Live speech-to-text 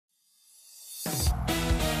Boom.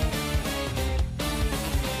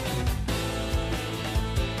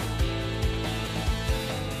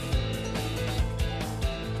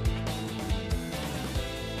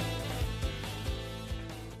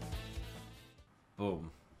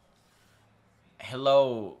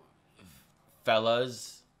 Hello,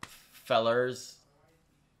 fellers,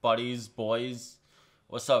 buddies, boys.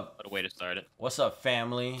 What's up? What a way to start it. What's up,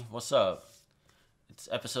 family? What's up? It's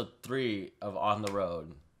episode 3 of On the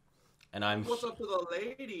Road. And I'm... What's up to the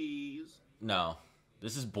ladies? No.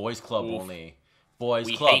 This is boys club Oof. only. Boys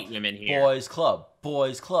We club. hate women here. Boys club.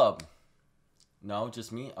 Boys club. No,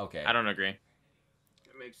 just me? Okay. I don't agree. It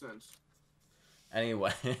makes sense.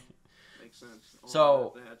 Anyway. Makes sense.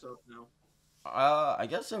 So, the heads up now. I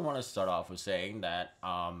guess I want to start off with saying that,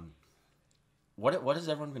 what has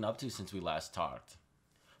everyone been up to since we last talked?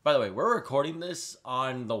 By the way, we're recording this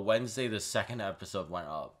on the Wednesday the second episode went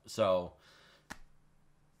up. So,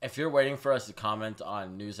 if you're waiting for us to comment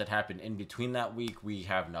on news that happened in between that week, we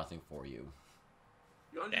have nothing for you.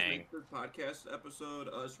 You want to just make the podcast episode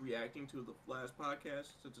us reacting to the last podcast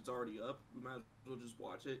since it's already up? We might as well just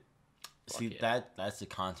watch it. See, that's the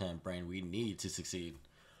content brain we need to succeed.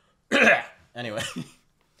 Anyway.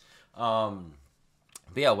 But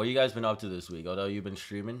yeah, what you guys been up to this week? Although you've been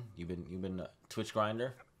streaming, you've been a Twitch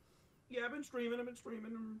grinder. Yeah, I've been streaming,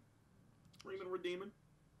 redeeming.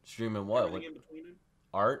 Streaming what? Everything in between it.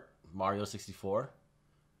 Art? Mario 64?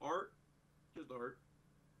 Art. Just art.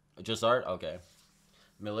 Just art? Okay.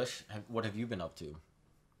 Milish, what have you been up to?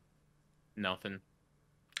 Nothing.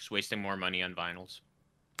 Just wasting more money on vinyls.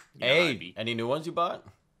 You know how Hey, I be. any new ones you bought?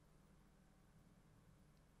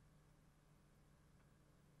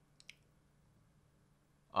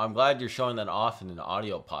 I'm glad you're showing that off in an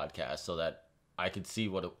audio podcast so that I could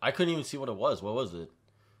see I couldn't even see what it was. What was it?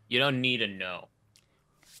 You don't need to know.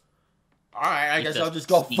 Alright, I It's guess I'll a just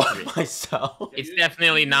go secret. fuck myself. It's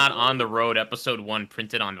definitely not On the Road episode 1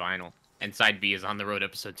 printed on vinyl. And side B is On the Road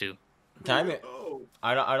episode 2. Time it. Oh.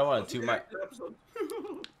 I don't want to toot my Episode.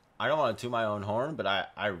 I don't want to toot my own horn, but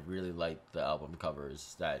I really like the album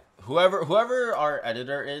covers that whoever our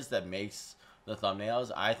editor is that makes the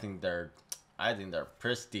thumbnails, I think they're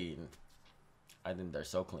pristine. I think they're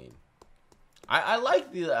so clean. I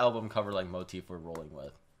like the album cover like motif we're rolling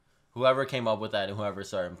with. Whoever came up with that and whoever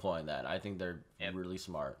started employing that, I think they're really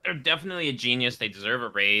smart. They're definitely a genius. They deserve a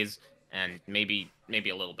raise. And maybe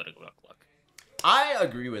a little bit of luck. I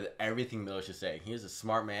agree with everything Milish is saying. He is a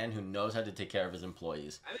smart man who knows how to take care of his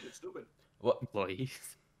employees. I think it's stupid. What?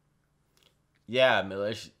 Employees. Yeah,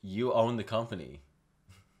 Milish, you own the company.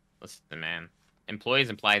 Listen, man. Employees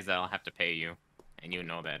implies that I'll have to pay you. And you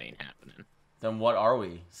know that ain't happening. Then what are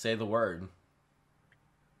we? Say the word.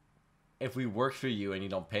 If we work for you and you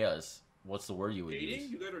don't pay us, what's the word you would Dating?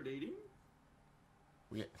 use? You guys are dating?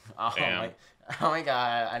 Oh my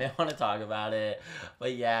god, I didn't want to talk about it.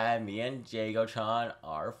 But yeah, me and Jagotron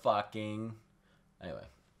are fucking. Anyway.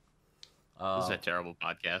 This is a terrible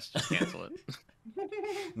podcast. Just cancel it.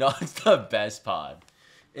 No, it's the best pod.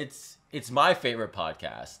 It's my favorite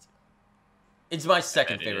podcast. It's my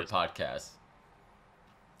second favorite podcast.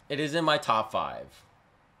 It is in my top 5.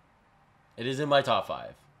 It is in my top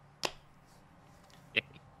 5.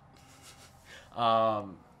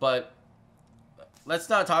 But let's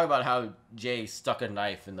not talk about how Jay stuck a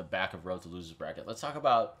knife in the back of Road to Losers Bracket. Let's talk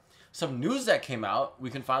about some news that came out. We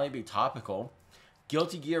can finally be topical.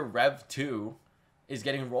 Guilty Gear Rev 2 is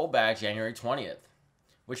getting rollback January 20th,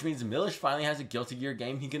 which means Milish finally has a Guilty Gear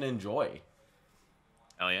game he can enjoy.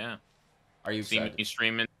 Hell yeah. Are you excited? See me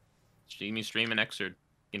streaming Xrd.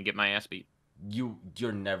 Gonna get my ass beat.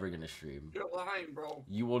 You're never gonna stream. You're lying, bro.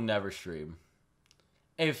 You will never stream.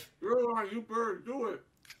 If You're lying. You better do it.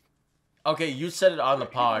 okay, you said it on the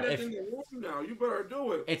pod. If in the room now, you better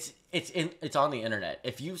do it. It's on the internet.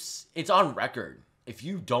 It's on record. If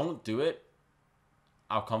you don't do it,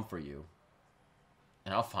 I'll come for you,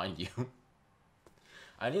 and I'll find you.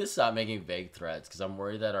 I need to stop making vague threats because I'm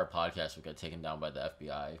worried that our podcast will get taken down by the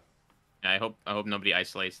FBI. I hope nobody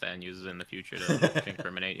isolates that and uses it in the future to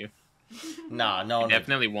incriminate you. Nah, no one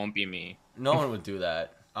Definitely won't be me. No one would do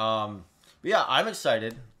that. But yeah, I'm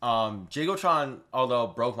excited. Jagotron, although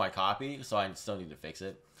broke my copy, so I still need to fix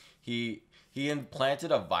it. He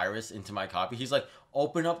implanted a virus into my copy. He's like,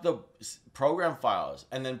 open up the program files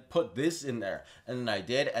and then put this in there. And then I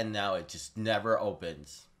did, and now it just never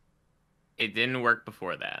opens. It didn't work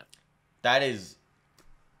before that. That is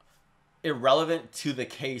irrelevant to the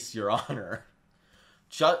case, Your Honor.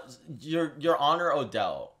 Your Honor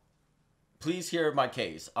Odell, please hear my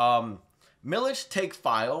case. Milish take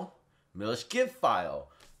file. Milish give file.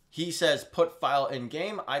 He says put file in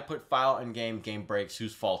game. I put file in game. Game breaks.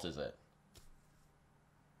 Whose fault is it?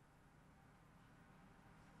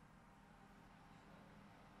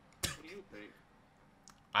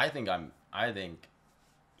 I think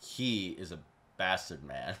he is a bastard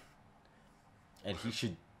man, and he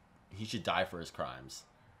should die for his crimes.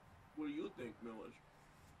 What do you think, Millage?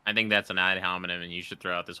 I think that's an ad hominem, and you should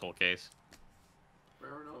throw out this whole case. Fair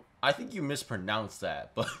enough. I think you mispronounced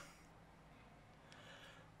that, but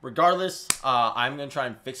regardless, I'm gonna try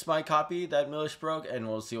and fix my copy that Milish broke, and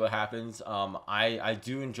we'll see what happens. I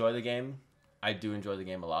do enjoy the game. I do enjoy the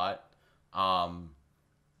game a lot.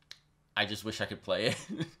 I just wish I could play it.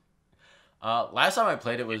 Last time I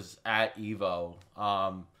played it was at Evo,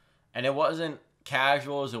 and it wasn't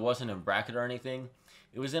casuals. It wasn't in bracket or anything.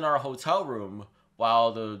 It was in our hotel room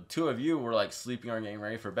while the two of you were like sleeping or getting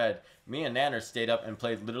ready for bed. Me and Naner stayed up and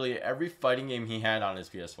played literally every fighting game he had on his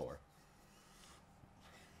PS4.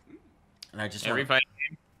 And I just every fighting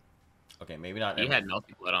game. Okay, maybe not. You had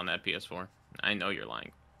Melty Blood on that PS4. I know you're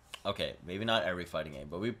lying. Okay, maybe not every fighting game,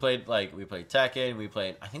 but we played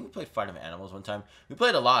Tekken. I think we played Fight of Animals one time. We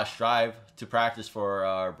played a lot of Strive to practice for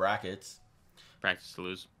our brackets. Practice to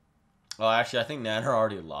lose. Well, actually, I think Naner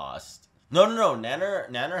already lost. No.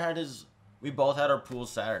 Naner had his. We both had our pool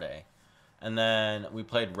Saturday, and then we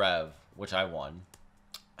played Rev, which I won.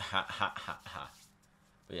 Ha ha ha ha.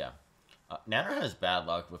 But yeah, Naner has bad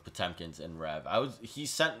luck with Potemkins and Rev. He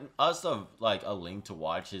sent us a link to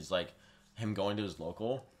watch his him going to his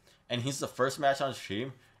local, and he's the first match on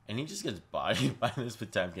stream, and he just gets bodied by this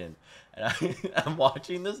Potemkin, and I'm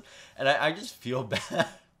watching this, and I just feel bad.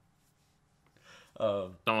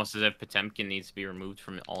 It's almost as if Potemkin needs to be removed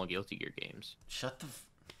from all Guilty Gear games. Shut the.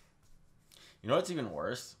 You know what's even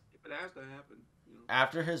worse? It has to happen. You know?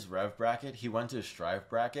 After his Rev bracket, he went to his Strive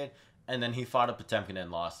bracket, and then he fought a Potemkin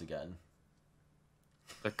and lost again.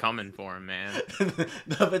 They're coming for him, man. The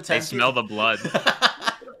Potemkin... They smell the blood.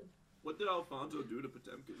 What did Alfonso do to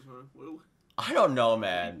Potemkin, huh? What... I don't know,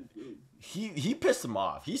 man. He pissed him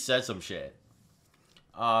off. He said some shit.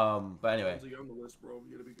 But anyway. He's on the list, bro.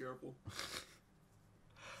 You gotta be careful.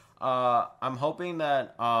 I'm hoping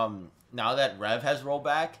that now that Rev has rolled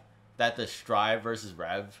back, that the Strive versus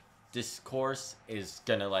Rev discourse is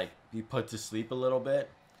gonna be put to sleep a little bit.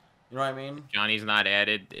 You know what I mean? Johnny's not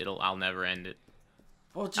added. I'll never end it.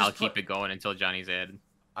 Well, I'll keep it going until Johnny's added.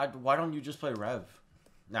 Why don't you just play Rev?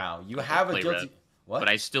 Now you have a guilty. Rev, what? But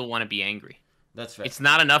I still want to be angry. That's fair. It's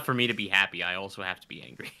not enough for me to be happy. I also have to be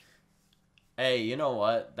angry. Hey, you know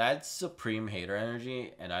what? That's supreme hater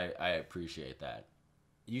energy, and I appreciate that.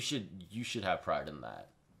 You should have pride in that.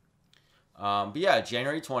 But yeah,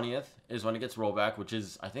 January 20th is when it gets rollback, which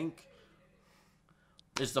is, I think,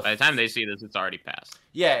 is the... By the time they see this, it's already passed.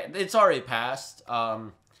 Yeah, it's already passed. I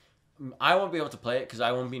won't be able to play it because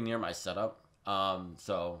I won't be near my setup.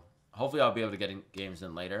 So hopefully I'll be able to get games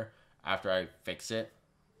in later after I fix it.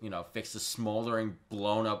 You know, fix the smoldering,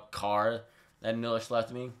 blown-up car that Milish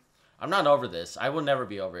left me. I'm not over this. I will never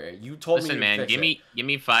be over it. You told Listen, me man, to fix it. give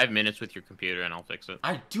me 5 minutes with your computer and I'll fix it.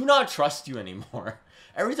 I do not trust you anymore.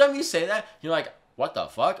 Every time you say that, you're like, what the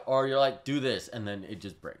fuck? Or you're like, do this, and then it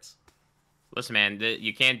just breaks. Listen, man,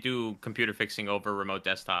 you can't do computer fixing over remote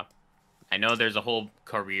desktop. I know there's a whole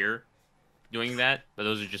career doing that, but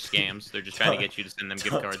those are just scams. They're just trying to get you to send them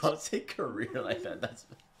gift cards. Don't say career like that. That's...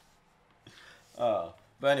 But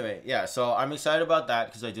anyway, yeah, so I'm excited about that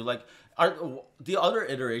because I do like... the other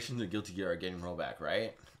iterations of Guilty Gear are getting rollback,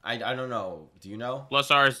 right? I don't know. Do you know?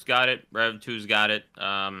 Plus R's got it. Rev 2's got it.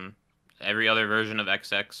 Every other version of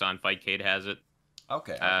XX on Fightcade has it.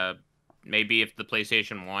 Okay. Maybe if the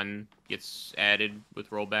PlayStation 1 gets added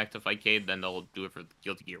with rollback to Fightcade, then they'll do it for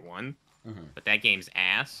Guilty Gear 1. Mm-hmm. But that game's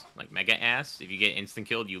ass. Like, mega ass. If you get instant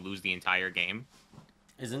killed, you lose the entire game.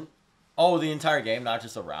 Isn't? Oh, the entire game, not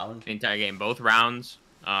just a round? The entire game. Both rounds.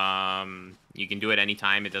 You can do it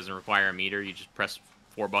anytime. It doesn't require a meter. You just press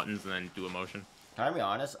 4 buttons and then do a motion. Can I be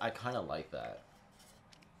honest? I kind of like that.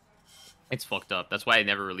 It's fucked up. That's why it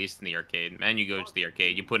never released in the arcade. Man, you go to the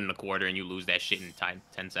arcade, you put in a quarter, and you lose that shit in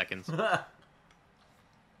 10 seconds.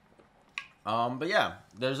 But yeah,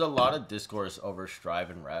 there's a lot of discourse over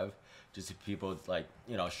Strive and Rev. Just people like,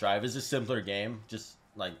 you know, Strive is a simpler game. Just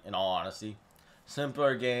like, in all honesty,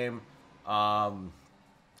 simpler game.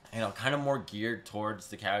 You know, kind of more geared towards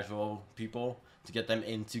the casual people to get them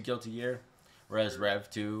into Guilty Gear. Whereas Rev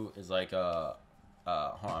 2 is like hold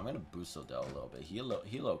on, I'm gonna boost Odell a little bit. He a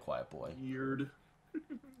little quiet boy. Weird.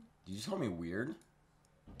 Did you just call me weird?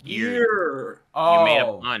 Gear. Oh, you made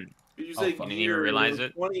a pun. Did you say you didn't even realize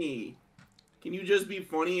it? Funny. Can you just be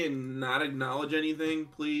funny and not acknowledge anything,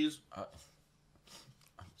 please?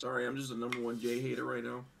 Sorry, I'm just a #1 J hater right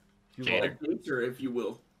now. Jae-ter, if you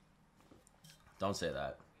will. Don't say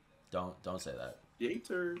that. Don't say that.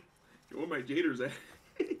 Jae-ter. Where my Jaters at?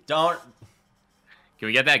 Don't. Can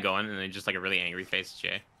we get that going and then just like a really angry face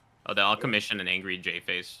Jay? Oh, then I'll commission an angry Jay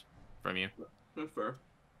face from you. That's fair.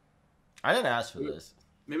 I didn't ask for this.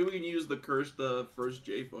 Maybe we can use the first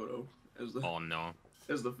J photo as the Oh no.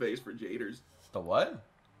 as the face for Jaders. The what?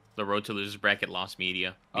 The Road to Losers bracket lost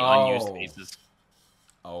media. The Oh. unused faces.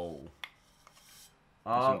 Oh.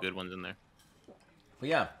 There's some good ones in there. But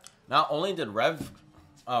yeah, not only did Rev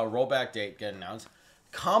rollback date get announced,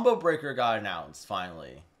 Combo Breaker got announced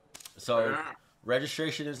finally. So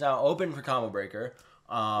registration is now open for Combo Breaker.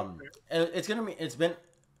 And it's been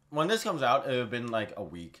when this comes out, it'll have been like a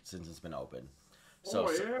week since it's been open.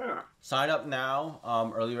 So sign up now.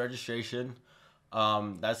 Early registration.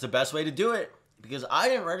 That's the best way to do it because I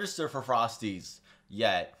didn't register for frostys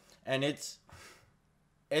yet, and it's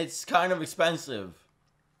kind of expensive.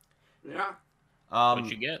 Yeah. What'd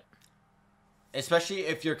you get? Especially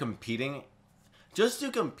if you're competing. Just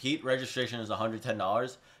to compete, registration is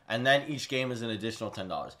 $110, and then each game is an additional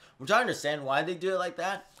 $10. Which I understand why they do it like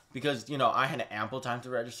that, because, you know, I had ample time to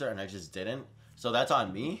register, and I just didn't. So that's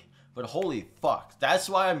on me. But holy fuck, that's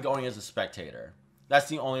why I'm going as a spectator. That's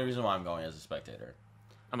the only reason why I'm going as a spectator.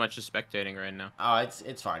 How much is spectating right now? Oh,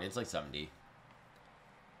 it's fine. It's like 70.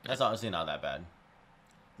 That's honestly not that bad.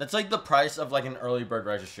 That's like the price of like an early bird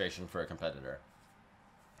registration for a competitor.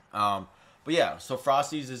 But yeah, so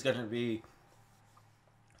frostys is gonna be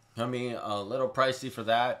a little pricey for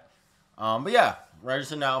that. But yeah,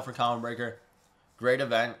 register now for Combo Breaker. Great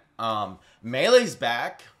event. Melee's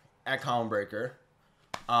back at Combo Breaker.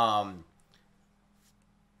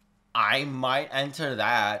 I might enter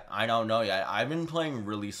that. I don't know yet. I've been playing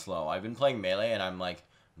really slow. I've been playing Melee, and I'm like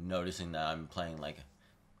noticing that I'm playing like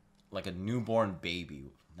a newborn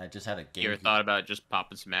baby. I just had a game. You ever thought about just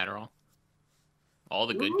popping some Adderall? All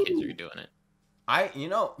the good kids are doing it.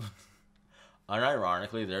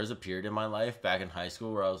 Unironically, there's a period in my life back in high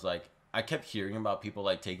school where I was like, I kept hearing about people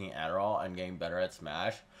like taking Adderall and getting better at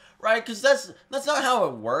Smash, right? Because that's not how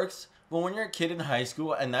it works. But when you're a kid in high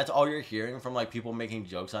school and that's all you're hearing from like people making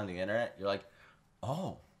jokes on the internet, you're like,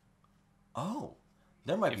 oh,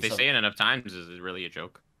 there might be. If they say it enough times, is it really a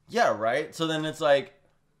joke? Yeah, right. So then it's like,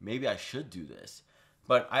 maybe I should do this,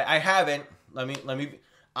 but I haven't.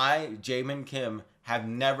 I, Jamin Kim, have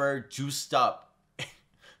never juiced up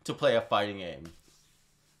to play a fighting game.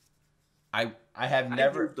 I have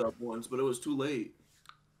never. I juiced up once, but it was too late.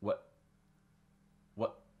 What?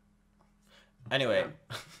 Anyway,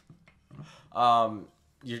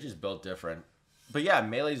 you're just built different. But yeah,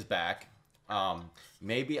 Melee's back.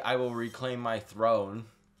 Maybe I will reclaim my throne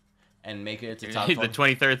and make it to top 20. The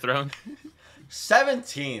 23rd throne.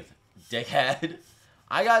 17th, dickhead.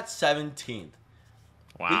 I got 17th.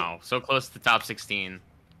 Wow, so close to top 16.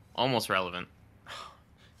 Almost relevant.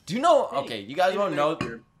 Do you know? Okay, you guys won't know.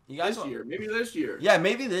 You guys maybe this year. Yeah,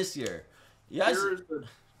 maybe this year. You guys. Here is the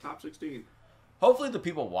top 16. Hopefully the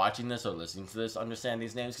people watching this or listening to this understand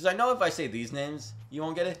these names. Because I know if I say these names, you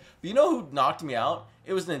won't get it. But you know who knocked me out?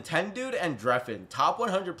 It was Nintendude and Dreffin. Top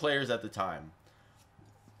 100 players at the time.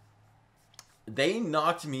 They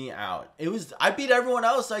knocked me out. I beat everyone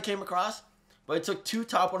else I came across. But it took 2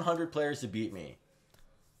 top 100 players to beat me.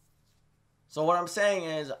 So what I'm saying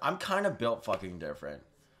is, I'm kind of built fucking different.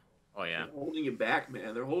 Oh, yeah. They're holding you back,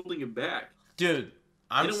 man. They're holding you back. Dude,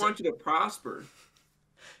 they don't want you to prosper.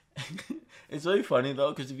 It's really funny though,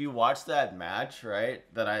 because if you watch that match, right,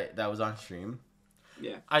 that was on stream,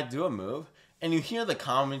 yeah, I do a move, and you hear the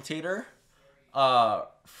commentator,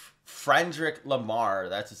 Frederick Lamar,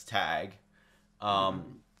 that's his tag.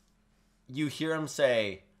 You hear him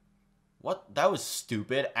say, "What? That was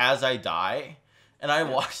stupid," as I die, and I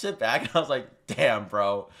watched it back, and I was like, "Damn,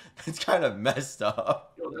 bro, that's kind of messed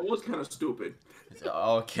up." Yo, that was kind of stupid.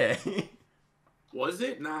 Okay. Was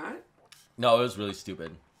it not? No, it was really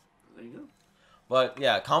stupid. There you go. But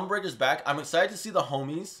yeah, Combo Breaker's back. I'm excited to see the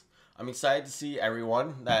homies. I'm excited to see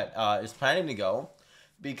everyone that is planning to go.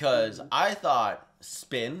 Because I thought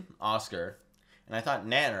Spin, Oscar, and I thought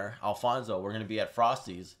Naner, Alfonso, were going to be at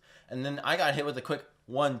Frosty's. And then I got hit with a quick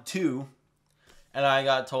 1-2. And I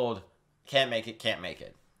got told, can't make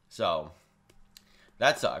it. So,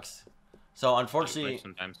 that sucks. So, unfortunately... Life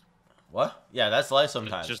sometimes. What? Yeah, that's life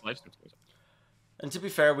sometimes. It's just life sometimes. And to be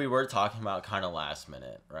fair, we were talking about kind of last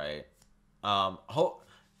minute, right?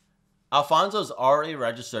 Alfonso's already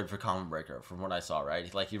registered for Combo Breaker from what I saw,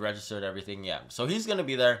 right? Like, he registered everything, yeah. So he's going to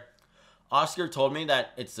be there. Oscar told me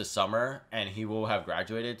that it's the summer and he will have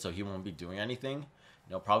graduated, so he won't be doing anything.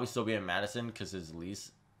 He'll probably still be in Madison because his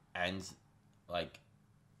lease ends, like,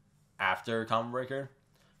 after Combo Breaker.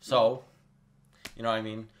 So, you know what I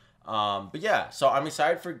mean? But yeah, so I'm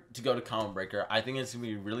excited to go to Common Breaker. I think it's gonna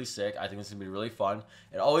be really sick. I think it's gonna be really fun.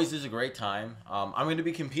 It always is a great time. I'm gonna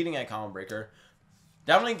be competing at Common Breaker.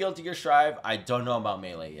 Definitely Guilty Gear Xrd. I don't know about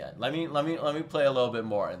Melee yet. Let me play a little bit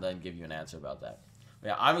more and then give you an answer about that. But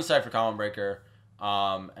yeah, I'm excited for Common Breaker.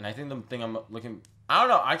 And I think the thing I'm looking, I don't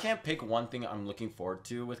know, I can't pick one thing I'm looking forward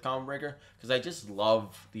to with Common Breaker because I just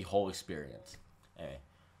love the whole experience. Anyway,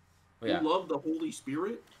 but yeah. You love the Holy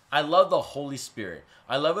Spirit? I love the Holy Spirit.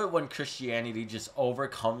 I love it when Christianity just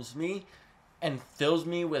overcomes me and fills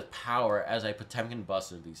me with power as I Potemkin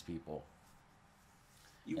busted these people.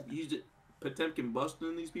 You used it, Potemkin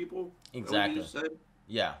busting these people? Exactly.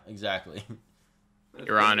 Yeah, exactly.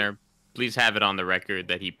 Your Honor, please have it on the record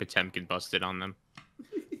that he Potemkin busted on them.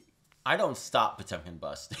 I don't stop Potemkin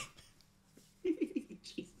busting.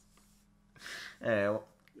 Hey,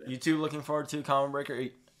 you two looking forward to Common Breaker?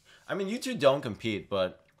 I mean, you two don't compete,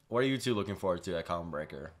 but what are you two looking forward to at Common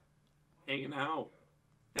Breaker? Hanging out.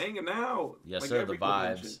 Hanging out. Yes, like sir, the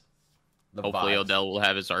vibes. Hopefully Odell will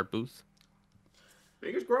have his art booth.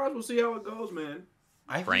 Fingers crossed, we'll see how it goes, man.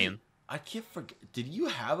 I can't forget. Did you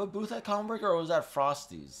have a booth at Common Breaker or was that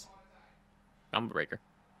Frostys? Common Breaker.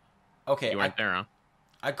 Okay. You weren't there, huh?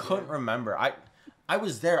 I couldn't remember. I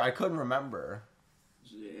was there. I couldn't remember.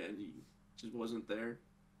 Yeah, you just wasn't there.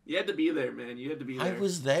 You had to be there, man. You had to be there. I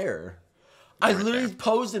was there. I literally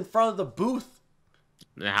posed in front of the booth.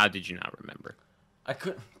 How did you not remember? I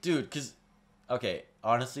couldn't, dude, because, okay,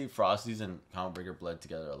 honestly, Frostys and Common Breaker bled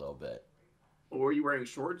together a little bit. Or were you wearing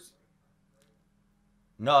shorts?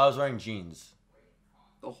 No, I was wearing jeans.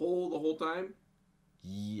 The whole time?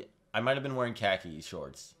 Yeah, I might have been wearing khaki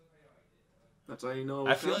shorts. That's how you know.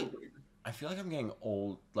 I feel like I'm getting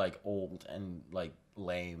old and like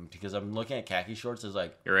lame because I'm looking at khaki shorts as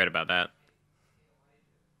like. You're right about that.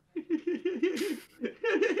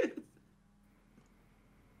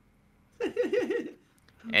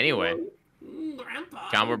 Anyway, Grandpa,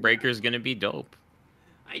 Combo Breaker is gonna be dope.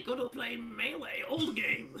 I gotta play Melee, old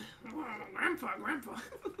game. Grandpa.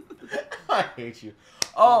 I hate you.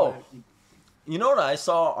 Oh, you know what I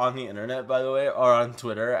saw on the internet, by the way, or on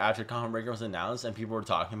Twitter after Common Breaker was announced and people were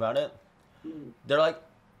talking about it? They're like,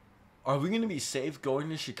 are we going to be safe going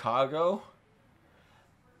to Chicago?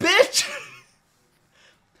 Bitch!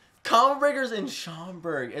 Common Breaker's in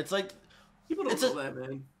Schaumberg. It's like... People don't know that,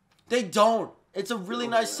 man. They don't. It's a really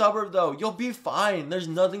nice suburb, though. You'll be fine. There's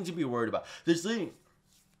nothing to be worried about. There's like...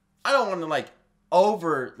 I don't want to,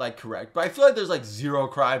 like, correct, but I feel like there's, like, zero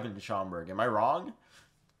crime in Schaumberg. Am I wrong?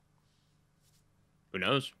 Who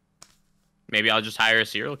knows? Maybe I'll just hire a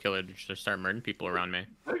serial killer to just start murdering people around me.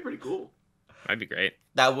 That'd be pretty cool. That'd be great.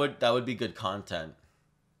 That would be good content.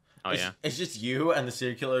 Oh, yeah. It's just you and the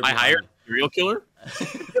serial killer. I hired a serial killer?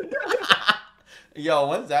 Yo,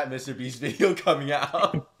 when's that Mr. Beast video coming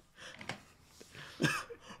out?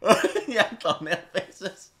 Yeah, thumbnail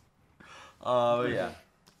faces. Oh, yeah.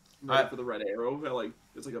 Right for the red arrow.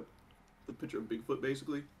 It's like the picture of Bigfoot,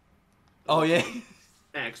 basically. Oh, yeah.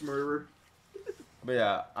 Axe murderer. But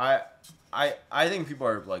yeah, I think people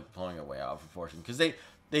are like blowing it way out of proportion because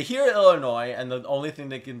they hear Illinois and the only thing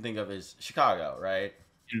they can think of is Chicago, right?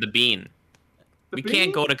 And the bean. We bean?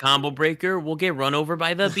 can't go to Combo Breaker. We'll get run over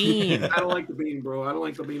by the bean. I don't like the bean, bro. I don't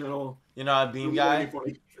like the bean at all. You're not a bean guy?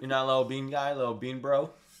 You're not a little bean guy, little bean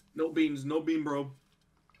bro? No beans, no bean, bro.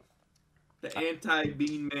 The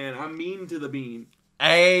anti-bean man. I'm mean to the bean.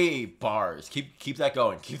 Hey, bars. Keep that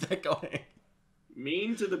going. Keep that going.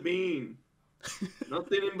 Mean to the bean.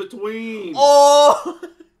 Nothing in between. Oh!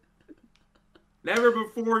 Never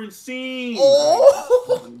before seen.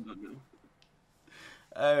 Oh!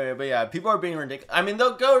 Anyway, but yeah, people are being ridiculous. I mean,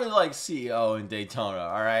 they'll go to like CEO in Daytona,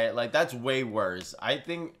 all right? Like that's way worse. I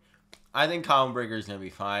think Common Breaker is gonna be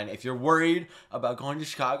fine. If you're worried about going to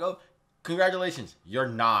Chicago, congratulations, you're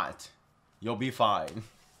not. You'll be fine.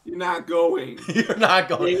 You're not going. You're not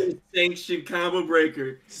going. Sanctioned Combo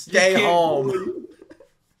Breaker. Stay home.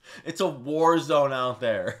 It's a war zone out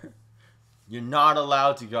there. You're not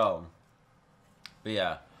allowed to go. But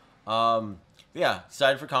yeah,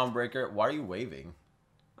 excited for Common Breaker. Why are you waving?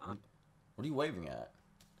 What are you waving at?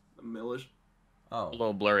 A millish. Oh, A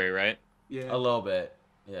little blurry, right? Yeah. a little bit.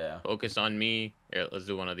 Yeah. Focus on me. Here, let's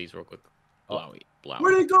do one of these real quick. Blowy.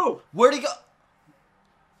 Where'd it go? Where'd he go?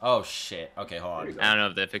 Oh shit. Okay, hold on. I don't know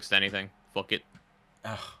if that fixed anything. Fuck it.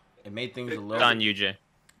 Ugh, it made things a It's little. on you, Jay.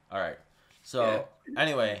 All right. So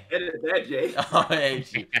anyway, Edit that, Jay. I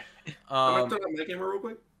hate you. I'm gonna turn on my camera real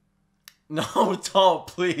quick. No, don't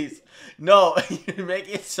please. No, you're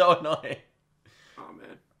making it so annoying. Oh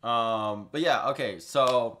man. But yeah, okay.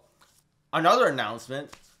 So another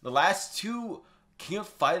announcement: the last two King of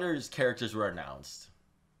Fighters characters were announced.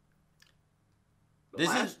 The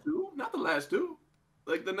last two? Not the last two.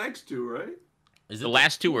 Like the next two, right? The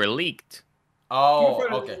last two were leaked. Oh,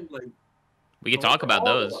 okay. We can talk about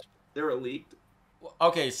those. They were leaked.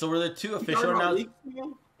 Okay, so were the two official announcements?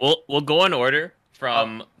 We'll go in order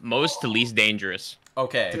from most to least dangerous.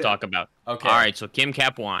 Okay. To talk about. Okay. All right, so Kim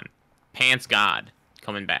Cap-1, Pants God,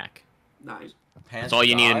 coming back. Nice. That's all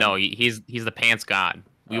you need to know. He's the Pants God.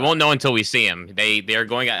 We won't know until we see him. They're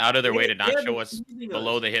going out of their way to not show us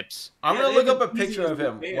below the hips. I'm gonna look up a picture of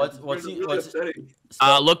him. What's he?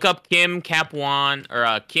 Look up Kim Cap-1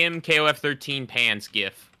 or Kim KOF13 Pants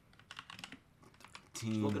GIF.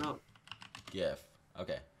 Look it up. GIF.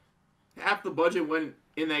 Okay. Half the budget went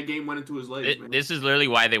in that game went into his legs. This is literally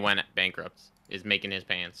why they went bankrupt. Is making his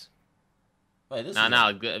pants. Wait, this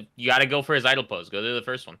no, you gotta go for his idle pose. Go to the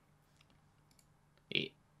first one.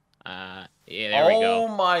 Yeah, there we go. Oh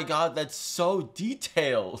my god, that's so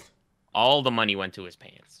detailed. All the money went to his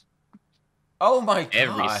pants. Oh my god.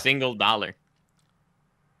 Every single dollar.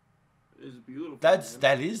 It's beautiful.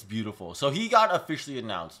 That is beautiful. So he got officially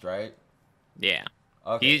announced, right? Yeah.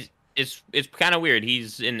 Okay. It's kind of weird.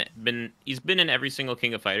 He's been in every single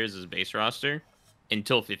King of Fighters as base roster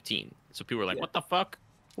until 15. So people were like, "What the fuck?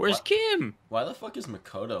 Where's Kim?" Why the fuck is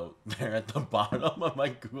Makoto there at the bottom of my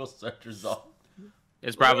Google search result?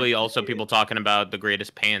 It's probably also people talking about the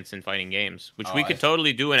greatest pants in fighting games, which we could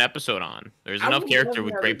totally do an episode on. There's enough character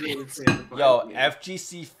with great pants. Yo,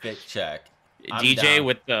 FGC fit check. DJ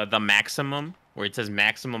with the maximum, where it says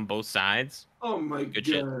maximum both sides. Oh my god.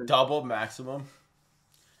 Shit. Double maximum.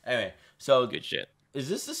 Anyway, so good shit. Is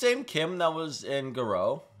this the same Kim that was in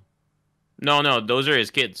Garo? No, those are his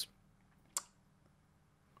kids.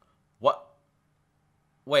 What?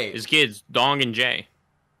 Wait. His kids, Dong and Jay.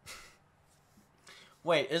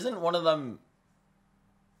 Wait, isn't one of them...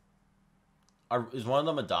 Is one of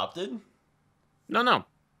them adopted? No.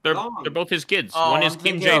 They're both his kids. One is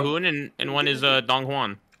Kim Jae-hoon and one is Dong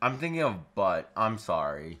Hwan. I'm thinking of Butt. I'm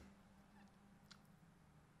sorry.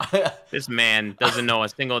 This man doesn't know a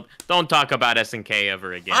single... Don't talk about SNK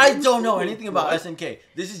ever again. I don't know anything about SNK.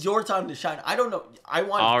 This is your time to shine. I don't know. I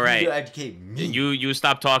want you to educate me. You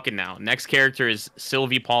stop talking now. Next character is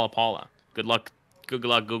Sylvie Paula Paula. Good luck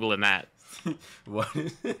Googling that. What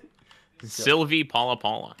is it? Sylvie Paula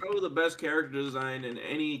Paula. Probably the best character design in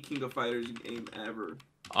any King of Fighters game ever.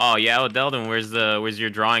 Oh yeah, well, Delden, where's your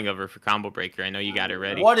drawing of her for Combo Breaker? I know you got it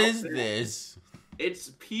ready. What is this? It's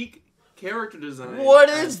peak character design. What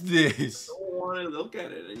is this? I don't want to look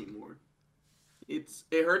at it anymore. It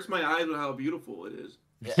hurts my eyes with how beautiful it is.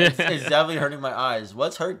 Yeah, it's definitely hurting my eyes.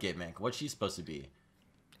 What's her gimmick? What's she supposed to be?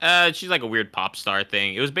 She's like a weird pop star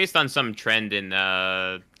thing. It was based on some trend in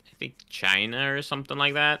I think China or something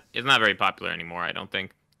like that. It's not very popular anymore, I don't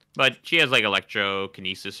think. But she has like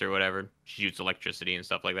electrokinesis or whatever. She shoots electricity and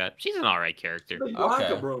stuff like that. She's an alright character. Like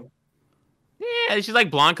Blanca, bro. Yeah, she's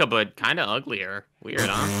like Blanca, but kind of uglier. Weird,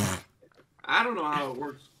 huh? I don't know how it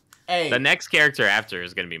works. Hey. The next character after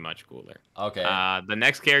is gonna be much cooler. Okay. The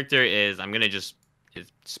next character is I'm gonna just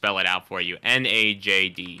spell it out for you.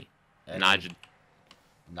 Najd. Najd.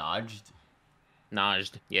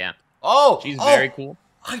 Najd. Yeah. Oh. She's very cool.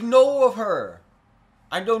 I know of her.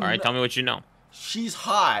 I don't. All right, tell me what you know. She's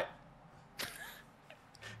hot.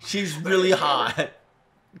 She's really hot.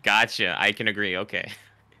 Gotcha. I can agree. Okay.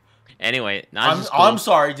 Anyway, Najd's cool. I'm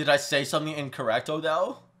sorry. Did I say something incorrect,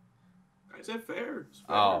 Odell? I said fair.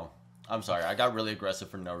 Oh, I'm sorry. I got really aggressive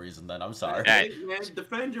for no reason. Then I'm sorry. Hey,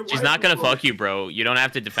 defend your she's not gonna fuck you, bro. You don't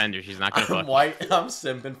have to defend her. She's not gonna fuck you. I'm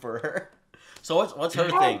simping for her. So what's her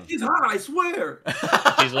thing? She's hot. I swear.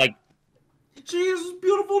 She's like. She's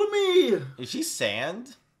beautiful to me. Is she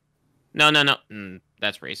sand? No.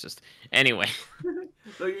 That's racist. Anyway.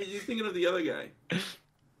 No, you're thinking of the other guy. Yeah,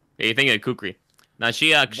 you're thinking of Kukri. Now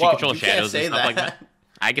she controls shadows and stuff like that.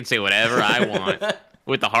 I can say whatever I want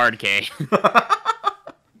with the hard K.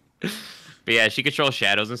 But yeah, she controls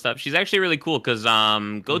shadows and stuff. She's actually really cool because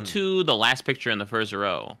go to the last picture in the first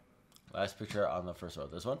row. Last picture on the first row.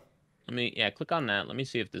 This one? Click on that. Let me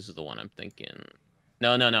see if this is the one I'm thinking.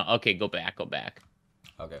 No. Okay, go back.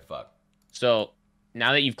 Okay, fuck. So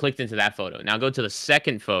now that you've clicked into that photo, now go to the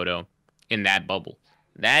second photo in that bubble.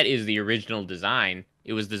 That is the original design.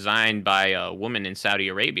 It was designed by a woman in Saudi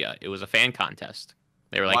Arabia. It was a fan contest.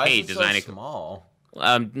 They were like, "Why hey, is it design so small?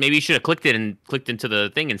 Maybe you should have clicked into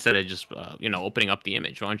the thing instead of just opening up the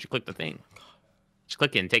image. Why don't you click the thing? Just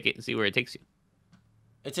click it and take it and see where it takes you.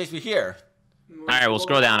 It takes me here. All right, we'll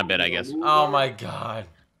scroll down a bit, I guess. Oh my god.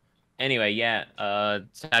 Anyway, yeah,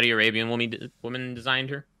 Saudi Arabian woman designed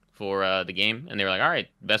her for the game, and they were like, all right,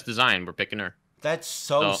 best design, we're picking her. That's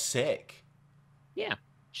so sick. Yeah.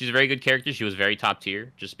 She's a very good character. She was very top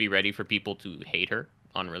tier. Just be ready for people to hate her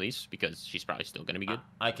on release because she's probably still gonna be good.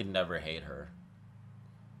 I can never hate her.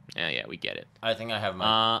 Yeah, we get it. I think I have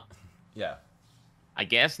my. Yeah. I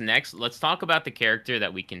guess next, let's talk about the character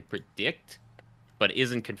that we can predict, but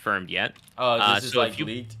isn't confirmed yet. Oh, this is like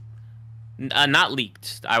leaked? Not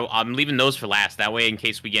leaked. I'm leaving those for last. That way, in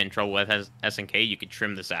case we get in trouble with SNK, you could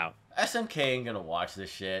trim this out. SNK ain't gonna watch this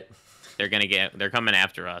shit. They're coming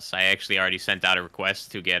after us. I actually already sent out a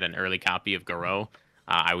request to get an early copy of Garou.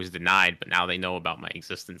 I was denied, but now they know about my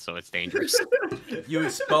existence, so it's dangerous. You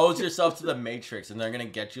expose yourself to the Matrix, and they're gonna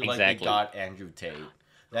get you like they got Andrew Tate.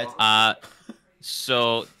 That's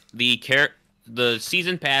So the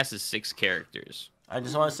season pass is 6 characters. I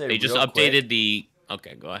just want to say they just updated the.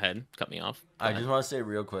 Okay, go ahead. Cut me off. I just want to say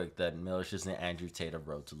real quick that Miller's just an Andrew Tate of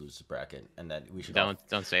Road to Loser bracket, and that we should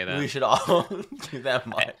don't say that. We should all do that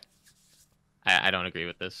much. I don't agree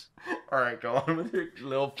with this. All right, go on with your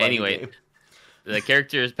little funny game. The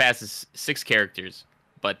characters passes 6 characters,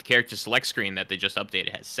 but the character select screen that they just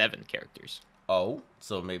updated has 7 characters. Oh,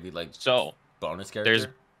 so maybe like bonus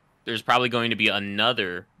character. There's probably going to be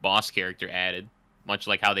another boss character added, much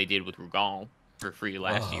like how they did with Rugal for free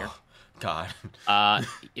last year. God.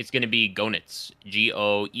 It's going to be Gonitz.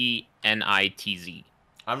 Goenitz.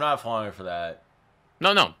 I'm not falling for that.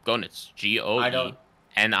 No, Gonitz. Goenitz.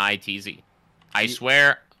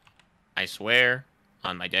 I swear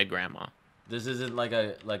on my dead grandma. This isn't like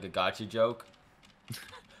a gotcha joke.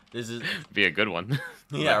 This is be a good one.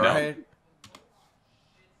 Yeah, right.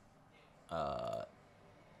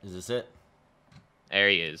 Is this it? There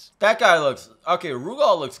he is. That guy looks okay.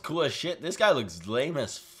 Rugal looks cool as shit. This guy looks lame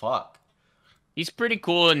as fuck. He's pretty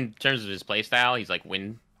cool in terms of his playstyle. He's like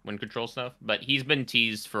wind control stuff, but he's been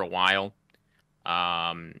teased for a while.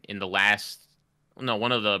 In the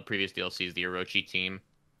one of the previous DLCs, the Orochi team,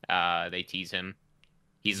 they tease him.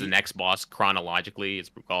 He's the next boss chronologically. It's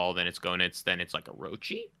Rugal, then it's Gonitz, then it's like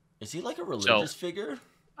Orochi. Is he like a religious figure?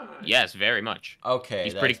 Yes, very much. Okay,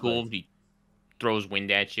 he's pretty cool. He throws wind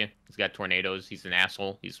at you. He's got tornadoes. He's an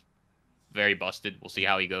asshole. He's very busted. We'll see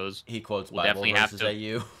how he goes. He quotes Bible verses at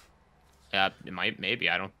you. It might, maybe.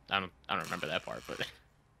 I don't remember that part, but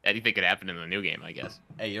anything could happen in the new game, I guess.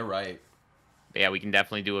 Hey, you're right. But yeah, we can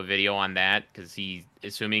definitely do a video on that because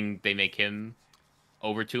assuming they make him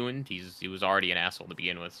overtuned, he was already an asshole to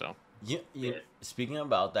begin with. So yeah. Speaking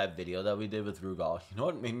about that video that we did with Rugal, you know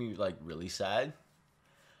what made me like really sad?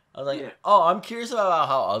 I was like, oh, I'm curious about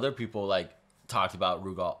how other people like talked about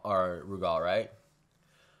Rugal, right?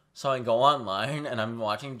 So I go online and I'm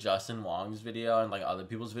watching Justin Wong's video and like other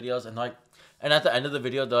people's videos, and at the end of the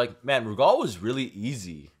video they're like, man, Rugal was really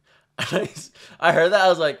easy. I heard that, I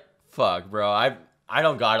was like, fuck, bro, I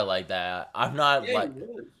don't got it like that. I'm not like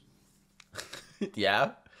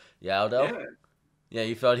yeah, though. Yeah,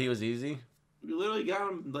 you felt he was easy. We literally got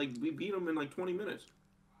him, like we beat him in like 20 minutes.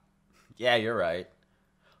 Yeah, you're right.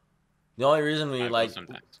 The only reason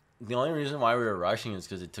the only reason why we were rushing is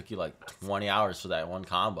because it took you like 20 hours for that one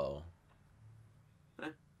combo. Huh?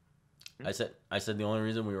 I said the only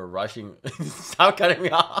reason we were rushing. Stop cutting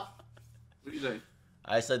me off. What are you saying?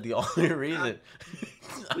 I said the only reason.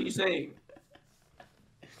 What are you saying?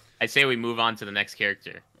 I say we move on to the next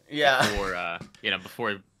character. Yeah.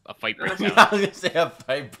 Before a fight breaks out. I was gonna say a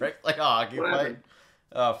fight break, like a hockey fight.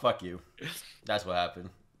 Oh, fuck you. That's what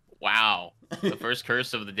happened. Wow. The first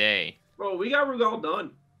curse of the day. Bro, we got Rugal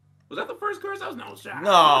done. Was that the first curse? That was no shot.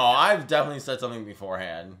 No, I've definitely said something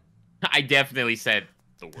beforehand. I definitely said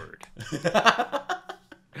the word.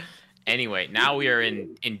 Anyway, now we are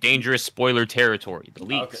in dangerous spoiler territory. The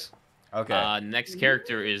leaks. Okay. Next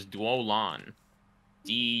character is Duolon.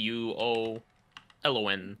 Duolon.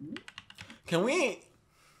 Can we...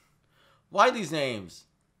 Why these names?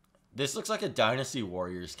 This looks like a Dynasty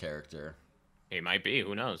Warriors character. It might be.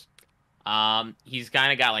 Who knows? He's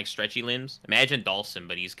kind of got like stretchy limbs. Imagine Dawson,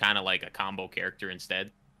 but he's kind of like a combo character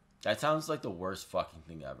instead. That sounds like the worst fucking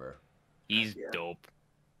thing ever. He's dope.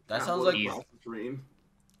 That sounds like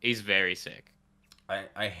he's very sick.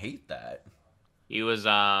 I hate that. He was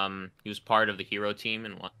part of the hero team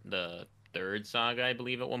in the third saga, I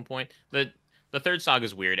believe, at one point. The third saga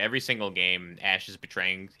is weird. Every single game, Ash is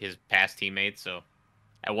betraying his past teammates. So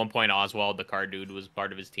at one point, Oswald, the car dude, was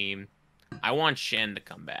part of his team. I want Shen to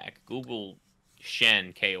come back. Google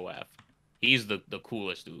Shen KOF. He's the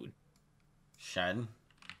coolest dude. Shen?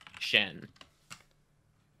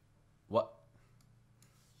 What?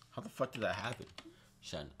 How the fuck did that happen?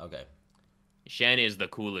 Shen, okay. Shen is the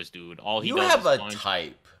coolest dude. All he you does have is a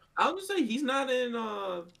type. I was gonna say he's not in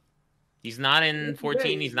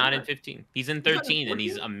 14, he's not in 15. He's in 13 and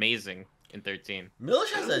he's amazing. in 13.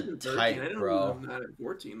 Milish has a 13. type, I didn't bro. know that at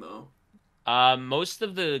 14 though. Most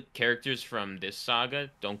of the characters from this saga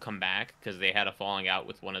don't come back because they had a falling out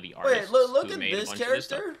with one of the Wait, artists. look who at made a this bunch of this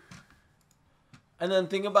stuff. character. And then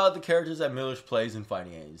think about the characters that Milish plays in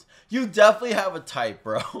fighting games. You definitely have a type,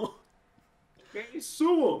 bro. Hey,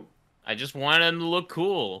 sue him. I just want him to look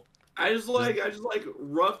cool. I just like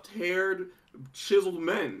rough-haired, chiseled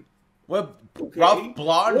men. What Okay? rough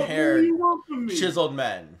blonde-haired, What do you want from me? chiseled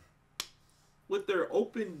men? With their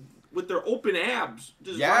open abs.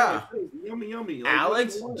 Just Yeah. right in my face. Yummy, yummy. Like,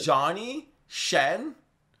 Alex, what do you want? Johnny, Shen,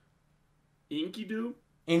 Enkidu.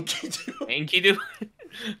 Enkidu. Enkidu,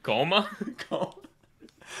 Coma.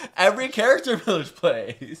 Every character Milish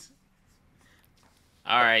plays.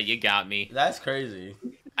 All right, you got me. That's crazy.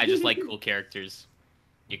 I just like cool characters.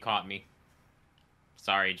 You caught me.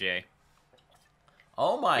 Sorry, Jay.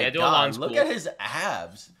 Oh my Yeah, god, look cool. at his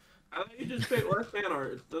abs. I thought you just picked less fan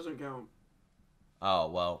art. It doesn't count. Oh,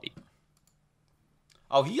 well.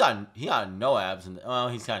 Oh, he got no abs. Well,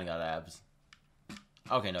 he's kind of got abs.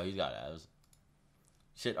 Okay, no, he's got abs.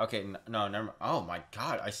 Shit, okay, no, never mind. Oh my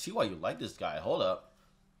god, I see why you like this guy. Hold up.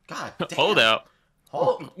 God damn. Hold up.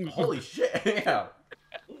 Holy shit, yeah.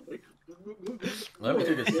 Let me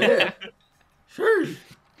take a sip. Sure.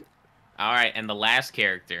 All right, and the last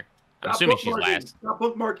character. I'm Stop assuming she's bookmarking. last. Stop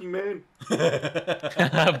bookmarking, man.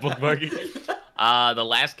 Bookmarking. The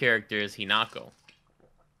last character is Hinako.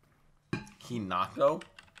 Hinako?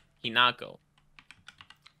 Hinako.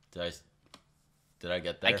 Did I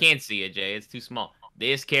get there? I can't see it, Jay. It's too small.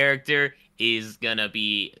 This character is gonna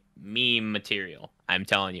be meme material. I'm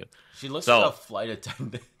telling you. She looks So- like a flight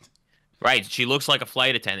attendant. Right, she looks like a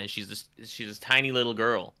flight attendant. She's this tiny little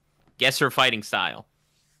girl. Guess her fighting style.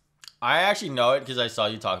 I actually know it because I saw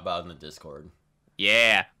you talk about it in the Discord.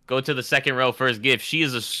 Yeah, go to the second row, first gift. She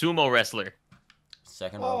is a sumo wrestler.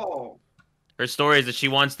 Second row. Oh. Her story is that she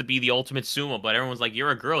wants to be the ultimate sumo, but everyone's like,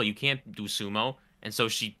 "You're a girl, you can't do sumo," and so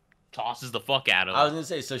she tosses the fuck out of I was him. gonna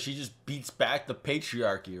say, so she just beats back the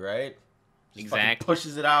patriarchy, right? Just fucking Exactly.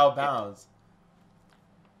 pushes it out of bounds.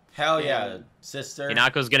 Hell yeah, sister.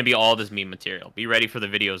 Hinako's gonna be all this meme material. Be ready for the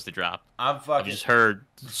videos to drop. I'm I've fucking just heard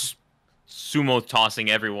sumo tossing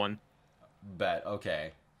everyone. bet.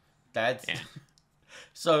 Okay, that's Yeah.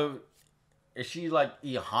 so. Is she like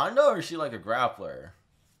E Honda or is she like a grappler?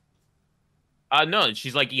 No,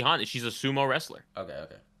 she's like Ihan. She's a sumo wrestler. Okay.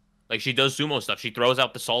 Like she does sumo stuff. She throws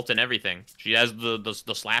out the salt and everything. She has the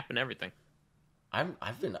slap and everything.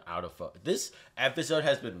 I've been out of focus. This episode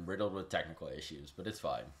has been riddled with technical issues, but it's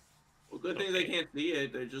fine. Well, good thing they can't see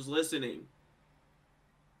it. They're just listening.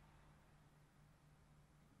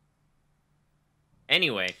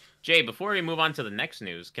 Anyway, Jay, before we move on to the next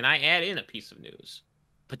news, can I add in a piece of news?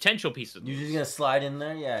 Potential piece of You news. just gonna slide in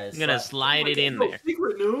there? Yeah. I'm gonna slide it in Oh, there.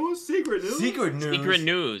 Secret news. Secret news. Secret news. Secret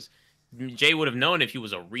news. Jay would have known if he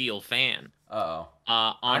was a real fan. Uh-oh.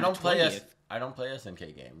 On I don't the play 20th, I don't play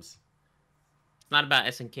SNK games. It's not about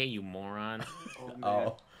SNK, you moron. Oh, man.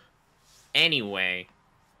 Oh. Anyway,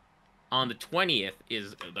 on the 20th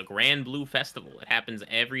is the Granblue Festival. It happens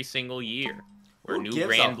every single year, where Who new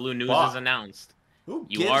gives a Granblue news fuck? is announced. Who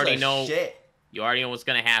You gives already a know- shit? You already know what's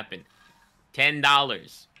gonna happen.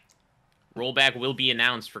 $10. Rollback will be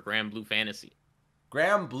announced for Granblue Fantasy.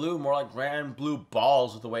 Granblue, more like Granblue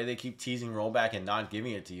balls with the way they keep teasing rollback and not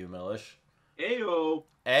giving it to you, Milish. Ayo.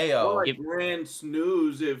 Ayo. More like grand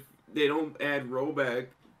snooze if they don't add rollback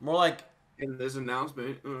More like, in this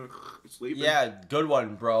announcement. Sleeping. yeah, good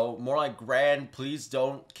one, bro. More like Grand, please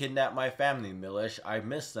don't kidnap my family, Milish. I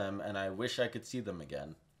miss them and I wish I could see them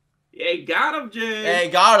again. Hey, got him, Jay. Hey,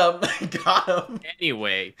 got him. Got him.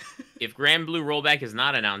 Anyway, if Granblue Rollback is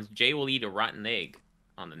not announced, Jay will eat a rotten egg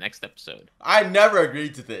on the next episode. I never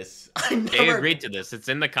agreed to this. Jay agreed to this. It's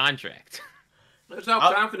in the contract. That's how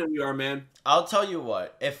confident we are, man. I'll tell you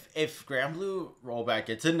what. If Granblue rollback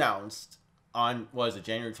gets announced on, what is it,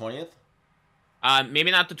 January 20th?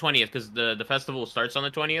 Maybe not the 20th, because the festival starts on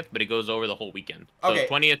the 20th, but it goes over the whole weekend. So Okay.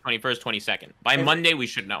 20th, 21st, 22nd. By Monday, we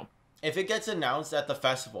should know. If it gets announced at the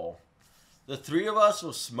festival, the three of us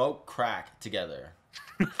will smoke crack together.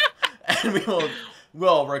 And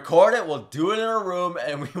we'll record it, we'll do it in a room,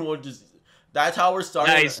 and we will just... That's how we're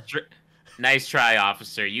starting. Nice try,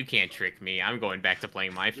 officer. You can't trick me. I'm going back to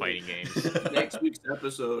playing my fighting games. Next week's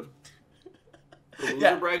episode. The loser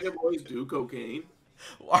Yeah. bracket boys do cocaine.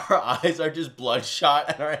 Our eyes are just bloodshot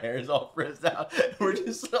and our hair is all frizzed out. We're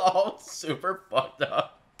just all super fucked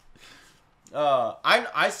up. I'm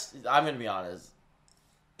gonna be honest.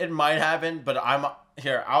 It might happen, but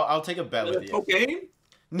I'll take a bet with you. Cocaine?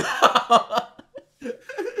 No.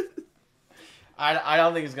 I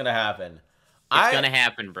don't think it's gonna happen. It's gonna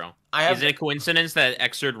happen, bro. Is it a coincidence that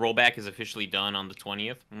Xrd rollback is officially done on the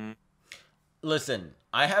 20th? Listen,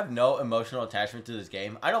 I have no emotional attachment to this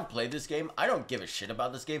game. I don't play this game. I don't give a shit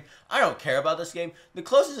about this game. I don't care about this game. The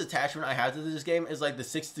closest attachment I have to this game is like the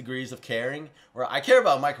 6 degrees of caring, where I care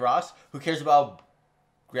about Mike Ross, who cares about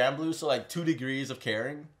Granblue, so like 2 degrees of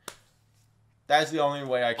caring. That's the only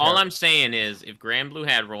way I care. All I'm saying is, if Granblue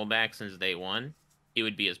had rollback since day one, it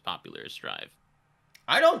would be as popular as Strive.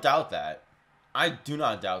 I don't doubt that. I do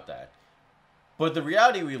not doubt that. But the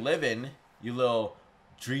reality we live in, you little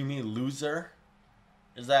dreamy loser,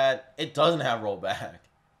 is that it doesn't have rollback.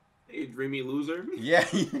 Hey, dreamy loser. Yeah,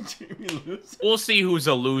 you dreamy loser. We'll see who's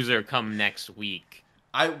a loser come next week.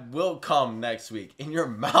 I will come next week in your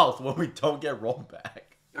mouth when we don't get rollback.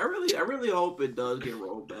 I really hope it does get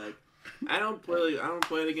rolled back. I don't play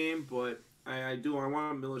the game, but I do. I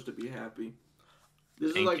want Millers to be happy.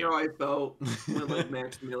 This is like how I felt when like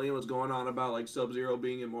Maximilian was going on about like Sub-Zero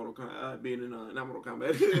being in Mortal Kombat, not Mortal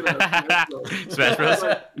Kombat. Smash Bros.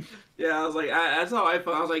 I was like, that's how I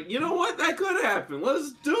felt. I was like, you know what, that could happen.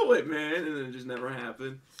 Let's do it, man. And then it just never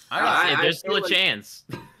happened. There's still a chance.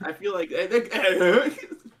 I feel like,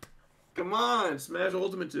 come on, Smash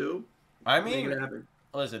Ultimate 2. I mean,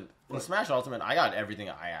 listen, in Smash Ultimate, I got everything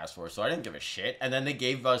I asked for, so I didn't give a shit. And then they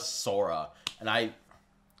gave us Sora, and I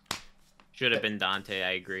should have been Dante.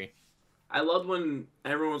 I agree. I loved when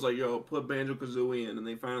everyone was like, "Yo, put Banjo-Kazooie in," and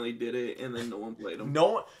they finally did it, and then no one played them.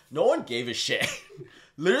 No one gave a shit.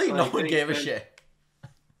 Literally, no one gave a shit.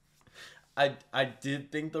 I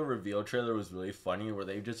did think the reveal trailer was really funny, where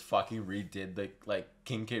they just fucking redid the like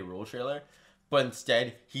King K. Rool trailer, but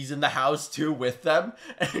instead he's in the house too with them,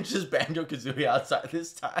 and it's just Banjo-Kazooie outside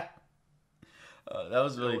this time. That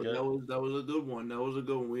was really good. That was a good one. That was a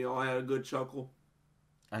good one. We all had a good chuckle.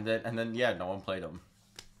 And then yeah, no one played him.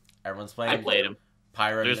 Everyone's playing. I played him.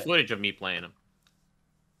 Pyro. There's footage of me playing him.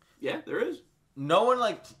 Yeah, there is. No one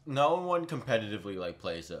competitively like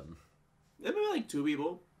plays him. There may be like 2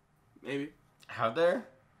 people, maybe. Out there?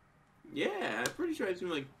 Yeah, I'm pretty sure I've seen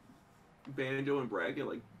like Banjo and Bracket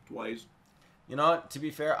like twice. You know what? To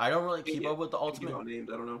be fair, I don't really keep up with the Ultimate. Names,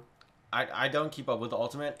 I don't know. I don't keep up with the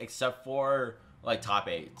Ultimate except for like top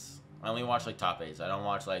 8s. I only watch like top 8s. I don't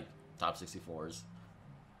watch like top 64s.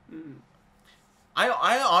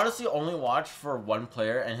 I honestly only watch for one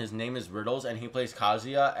player, and his name is Riddles, and he plays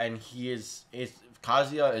Kazuya, and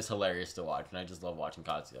Kazuya is hilarious to watch, and I just love watching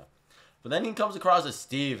Kazuya. But then he comes across as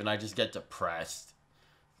Steve, and I just get depressed.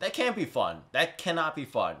 That can't be fun. That cannot be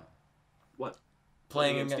fun. What?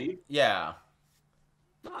 Playing against Steve? Yeah.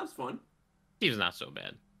 No, that's fun. Steve's not so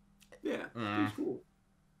bad. Yeah, he's cool.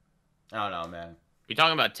 I don't know, man. We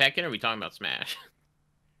talking about Tekken or we talking about Smash?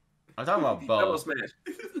 I'm talking about both. Smash.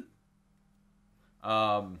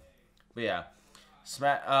 But yeah,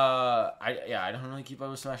 I don't really keep up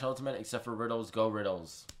with Smash Ultimate except for Riddles. Go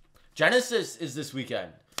Riddles. Genesis is this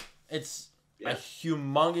weekend. It's a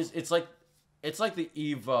humongous. It's like the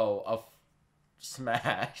Evo of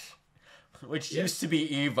Smash, which used to be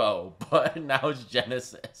Evo, but now it's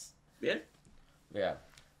Genesis. Yeah. Yeah.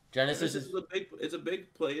 Genesis is a big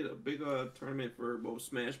tournament for both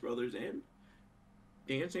Smash Brothers and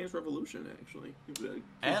Dance Dance Revolution, actually.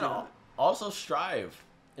 And also Strive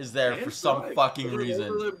is there for some fucking reason.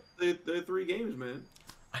 Those are the 3 games, man.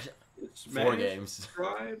 It's Smash, 4 games.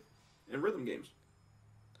 Strive, and Rhythm games.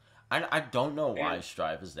 I don't know why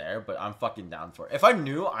Strive is there, but I'm fucking down for it. If I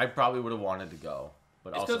knew, I probably would have wanted to go.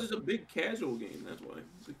 But it's because it's a big casual game, that's why.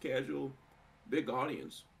 It's a casual, big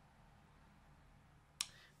audience.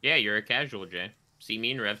 Yeah, you're a casual, Jay. See me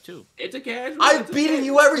in Rev 2. It's a casual. I've beaten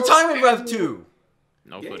you every time in Rev 2.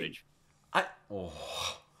 No footage.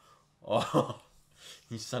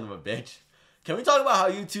 You son of a bitch. Can we talk about how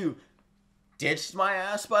you two ditched my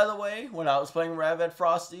ass, by the way, when I was playing Rev at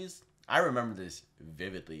Frostys? I remember this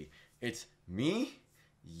vividly. It's me,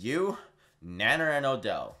 you, Naner, and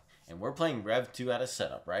Odell. And we're playing Rev 2 at a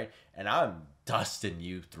setup, right? And I'm dusting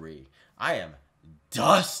you 3. I am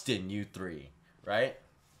dusting you 3, right?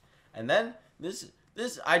 And then this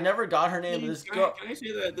I never got her name. Can I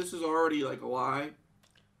say that this is already like a lie?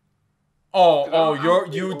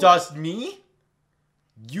 You dust me?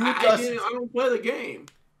 I don't play the game.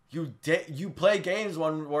 You play games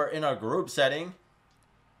when we're in a group setting.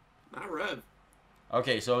 Not Rev.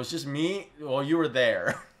 Okay, so it's just me. Well, you were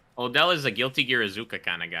there. Odell is a Guilty Gear Azuka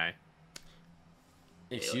kind of guy.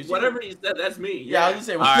 Excuse me? Whatever he said, that's me. Yeah, I was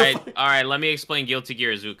gonna say. All right. Let me explain Guilty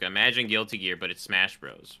Gear Azuka. Imagine Guilty Gear, but it's Smash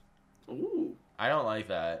Bros. Ooh. I don't like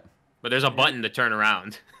that. But there's a button to turn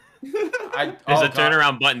around. There's a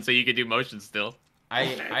turnaround button, so you can do motion still.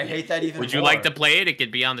 I hate that even Would you more. like to play it? It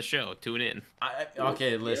could be on the show. Tune in.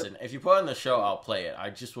 Okay, listen. If you put it on the show, I'll play it. I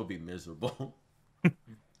just will be miserable.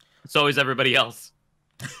 So is everybody else.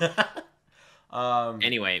 Um,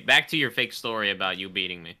 Anyway, back to your fake story about you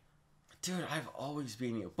beating me. Dude, I've always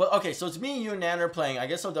beaten you. But okay, so it's me and you and Naner playing. I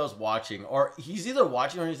guess Odell's watching, or he's either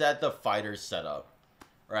watching or he's at the fighters setup,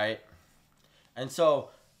 right? And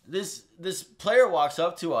so this player walks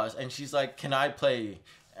up to us and she's like, "Can I play?"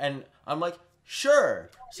 And I'm like,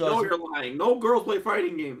 "Sure." So No, you're lying. No girls play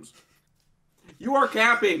fighting games. You are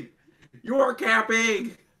capping. You are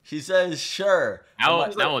capping. she says, "Sure." Now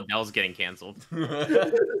Odell's getting canceled.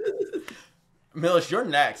 Milish, you're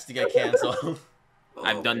next to get canceled.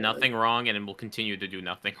 I've done nothing wrong and will continue to do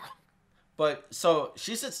nothing wrong. But so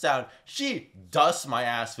she sits down. She dusts my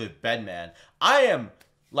ass with Bedman. I am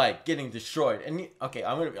like getting destroyed. And okay,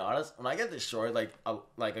 I'm gonna be honest. When I get destroyed like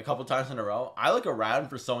a couple times in a row, I look around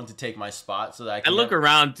for someone to take my spot so that I can. I look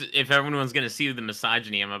around if everyone's gonna see the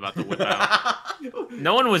misogyny I'm about to whip out.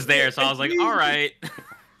 No one was there, so I was like, all right.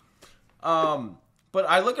 But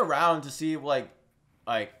I look around to see like,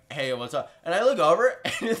 hey, what's up? And I look over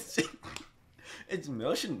and it's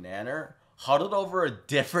Milsh and Naner huddled over a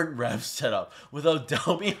different rev setup with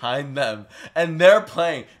Odell behind them, and they're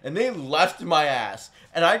playing, and they left my ass.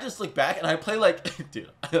 And I just look back and I play like, dude,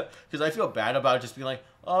 because I feel bad about just being like,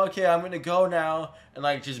 oh, okay, I'm gonna go now, and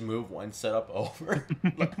like just move one setup over,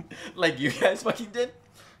 like you guys fucking did.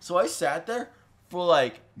 So I sat there for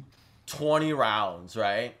like 20 rounds,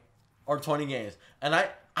 right, or 20 games, and I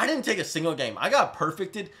didn't take a single game. I got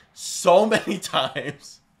perfected so many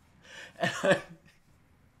times.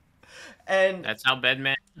 And that's how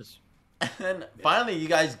Bedman is. And then finally, you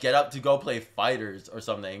guys get up to go play fighters or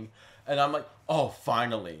something, and I'm like, oh,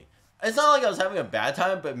 finally. It's not like I was having a bad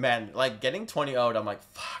time, but man, like getting 20-0'd, I'm like,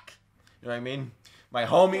 fuck. You know what I mean? My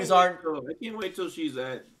homies aren't. I can't wait till she's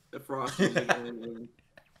at the frostys again, and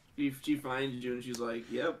she finds you and she's like,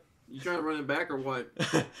 "Yep, you trying to run it back or what?"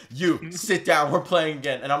 You sit down. We're playing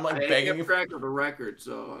again, and I'm like begging you. I track of the record,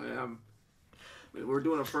 so we're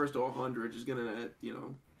doing a first to 100. Just gonna, you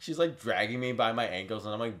know. She's like dragging me by my ankles,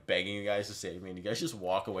 and I'm like begging you guys to save me, and you guys just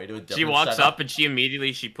walk away to a different She walks setup. up and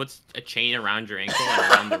she puts a chain around your ankle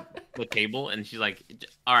and around the table, and she's like,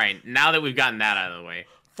 all right, now that we've gotten that out of the way.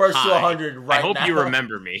 First to 100 right now. I hope you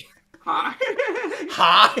remember me. Hi.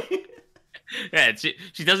 Hi. Yeah,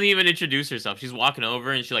 she doesn't even introduce herself. She's walking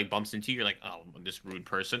over and she like bumps into you. You're like, oh, this rude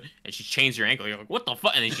person. And she chains your ankle. You're like, what the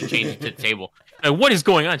fuck? And then she changes to the table. Like, what is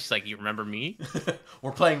going on? She's like, you remember me?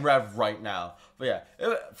 We're playing Rev right now. But yeah,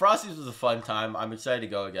 Frostys was a fun time. I'm excited to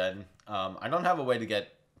go again. I don't have a way to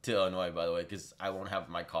get to Illinois, by the way, because I won't have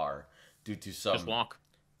my car due to some. Just walk.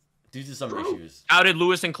 Due to some issues. How did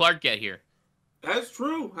Lewis and Clark get here? That's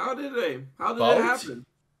true. How did it happen?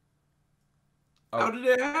 How did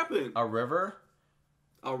it happen? A river?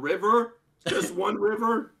 A river? Just one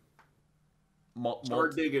river?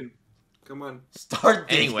 Start digging. Come on. Start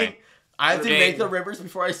digging. Anyway. I have to make the rivers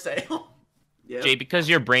before I sail. Yeah. Jay, because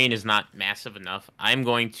your brain is not massive enough, I'm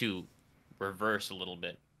going to reverse a little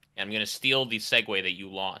bit. And I'm going to steal the segue that you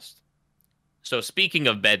lost. So speaking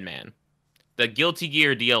of Bedman, the Guilty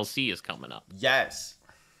Gear DLC is coming up. Yes.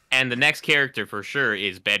 And the next character for sure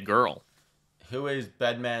is Bed Girl. Who is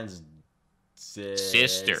Bedman's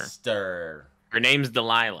sister? Her name's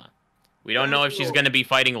Delilah. We don't know if she's going to be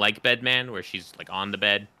fighting like Bedman, where she's like on the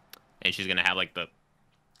bed. And she's going to have like the,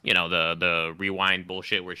 you know, the rewind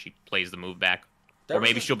bullshit where she plays the move back. Or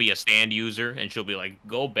maybe she'll be a stand user and she'll be like,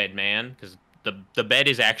 go Bedman. Because the bed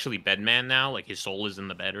is actually Bedman now. Like his soul is in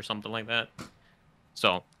the bed or something like that.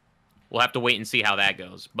 So we'll have to wait and see how that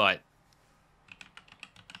goes. But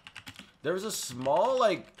there was a small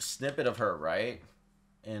like snippet of her, right?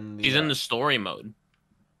 She's in the story mode.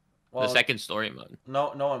 Well, the second story mode.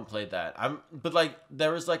 No one played that. But like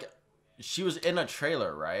there was like she was in a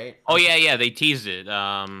trailer, right? Oh yeah, they teased it.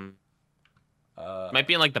 Might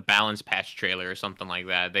be in like the Balance Patch trailer or something like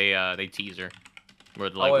that. They tease her.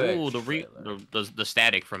 Where they're like, ooh, the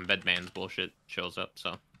static from Bedman's bullshit shows up.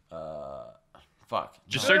 So fuck.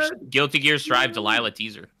 Just search Guilty Gear Xrd Delilah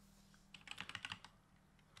teaser.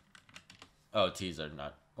 Oh, teaser,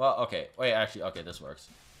 not. Well, okay. Wait, actually, okay, this works.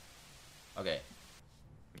 Okay.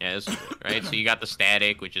 Yeah, this is it, right? So you got the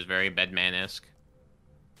static, which is very Bedman-esque.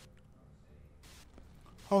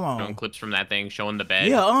 Hold on. Showing clips from that thing, showing the bed.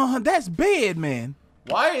 Yeah, that's bed, man.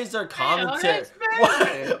 Why is there commentary?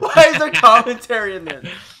 Why is there commentary in this?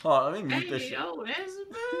 Hold on, let me mute this shit.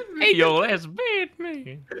 Hey, yo, that's bad,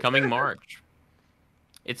 man. Coming March.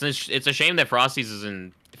 It's a shame that Frostys is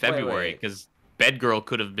in February, because Bed Girl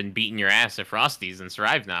could have been beating your ass at Frostys and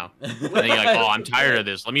Thrive now. And then you're like, oh, I'm tired of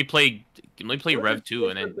this. Let me play let me play What if Rev it's 2 just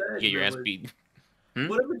and the then bed, get your ass Millie? beat.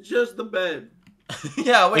 What if it's just the bed?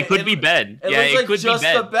 Yeah, wait. It could be bed. It Yeah, looks it like could just be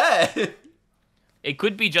bed. the bed. It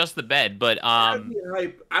could be just the bed, but That'd be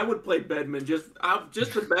hype. I would play Bedman just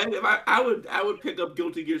the bed. If I would pick up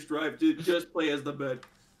Guilty Gear Strive to just play as the bed.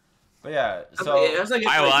 But yeah, That's so like, that's like, it's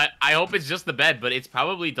like, I hope it's just the bed, but it's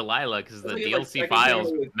probably Delilah because the That's like if, like, DLC Tekken files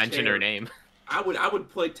came out with mention Chair. her name. I would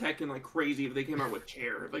play Tekken like crazy if they came out with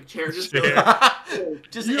Chair. Like Chair just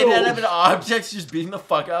just Yo. inanimate objects just beating the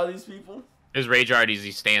fuck out of these people. His rage art is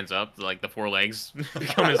he stands up, like the 4 legs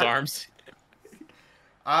become his arms.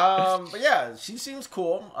 But yeah, she seems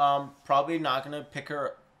cool. Probably not gonna pick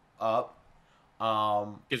her up.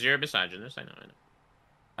 Because you're a misogynist, I know.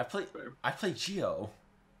 I play Geo.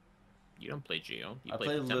 You don't play Geo. You I play a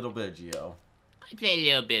Potemkin. little bit of Geo. I play a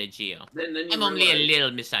little bit of Geo. Then you I'm only a realize-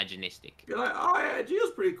 little misogynistic. You're like, oh yeah,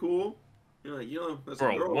 Gio's pretty cool. You're like, that's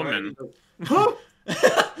For a girl, woman. Right? Huh?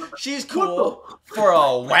 She's cool for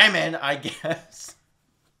a woman, I guess.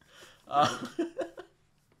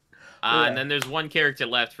 And then there's one character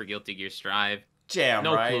left for Guilty Gear Strive. Jam,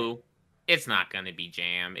 No right? clue. It's not gonna be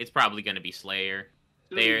Jam. It's probably gonna be Slayer.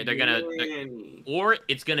 They're gonna, or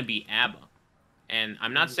it's gonna be ABBA. And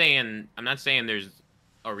I'm not saying there's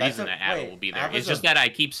a reason that ABBA will be there. ABBA's It's just that I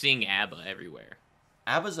keep seeing ABBA everywhere.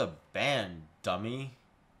 ABBA's a band, dummy.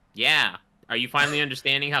 Yeah. Are you finally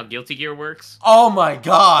understanding how Guilty Gear works? Oh my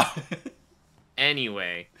god.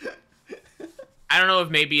 Anyway, I don't know if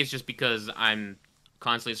maybe it's just because I'm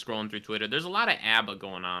constantly scrolling through Twitter. There's a lot of ABBA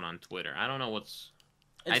going on Twitter. I don't know what's.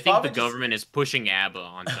 I think the government is pushing ABBA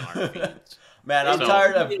onto our feeds. Man, I'm So-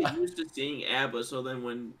 tired of. Get used to seeing ABBA, so then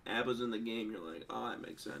when ABBA's in the game, you're like, oh, that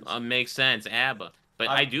makes sense. Makes sense, ABBA. But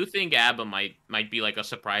I do think ABBA might be like a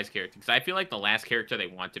surprise character because I feel like the last character they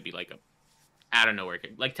want to be like a out of nowhere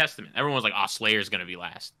character. Like Testament. Everyone's like, oh, Slayer's gonna be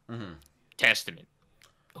last. Mm-hmm. Testament.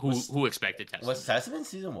 Who expected Testament? Was Testament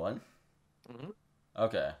season 1? Mm-hmm.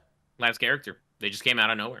 Okay. Last character. They just came out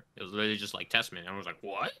of nowhere. It was literally just like Testament. Everyone was like,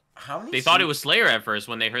 what? How many? They thought it was Slayer at first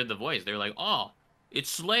when they heard the voice. They were like, oh, it's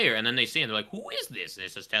Slayer. And then they see it and they're like, who is this? And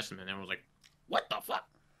it says Testament. And everyone was like, what the fuck?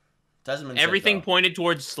 Testament. Everything pointed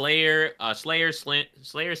towards Slayer, Slayer,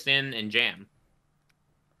 Sin, and Jam.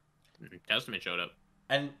 And Testament showed up.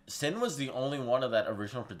 And Sin was the only one of that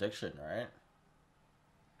original prediction, right?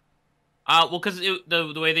 Well, because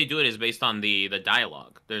the way they do it is based on the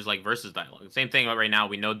dialogue. There's like versus dialogue. Same thing right now.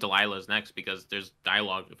 We know Delilah's next because there's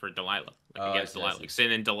dialogue for Delilah against Delilah. Like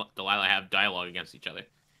Sin and Delilah have dialogue against each other,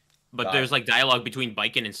 but there's like dialogue between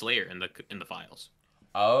Biken and Slayer in the files.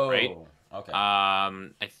 Oh, right.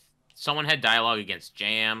 Okay. Someone had dialogue against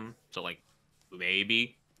Jam, so like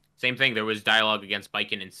maybe same thing. There was dialogue against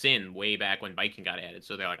Biken and Sin way back when Biken got added.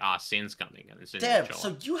 So they're like, Sin's coming, and then Sin Damn. didn't show So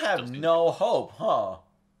up. you have no hope, huh?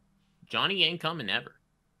 Johnny ain't coming ever.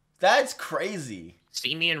 That's crazy.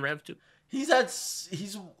 See me in Rev 2. He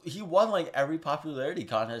won like every popularity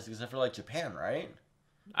contest except for like Japan, right?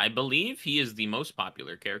 I believe he is the most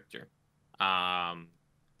popular character.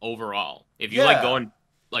 Overall. If you like go and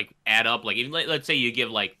like add up, like let's say you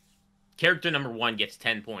give like character number 1 gets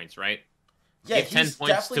 10 points, right? Yeah, give 10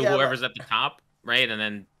 points to whoever's at the top, right? And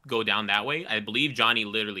then go down that way. I believe Johnny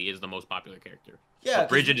literally is the most popular character. Yeah, but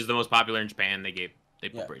Bridget is the most popular in Japan. They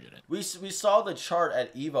put Bridget in. We saw the chart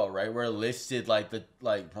at Evo, right, where it listed like the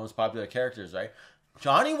most popular characters, right?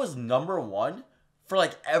 Johnny was number 1 for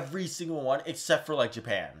like every single one except for like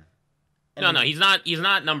Japan. And no, he's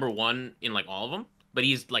not number 1 in like all of them, but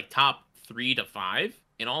he's like top 3 to 5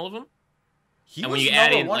 in all of them. He and was when you number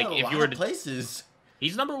add in one like in if you were to, places,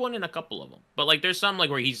 he's number 1 in a couple of them. But like there's some like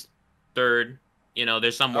where he's 3rd. You know,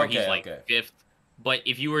 there's some where he's like 5th. But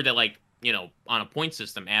if you were to like on a point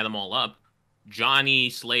system add them all up.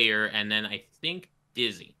 Johnny, Slayer, and then I think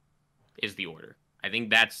Dizzy is the order. I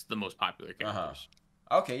think that's the most popular characters.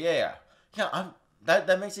 Okay, yeah.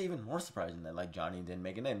 That makes it even more surprising that like Johnny didn't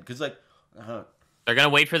make it in because like they're gonna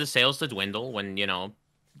wait for the sales to dwindle when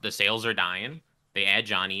the sales are dying. They add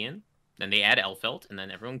Johnny in, then they add Elfelt, and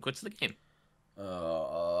then everyone quits the game.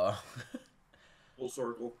 Full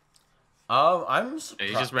circle. I'm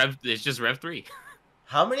surprised. It's just Rev 3.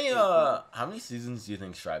 How many seasons do you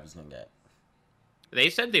think Strive is gonna get? They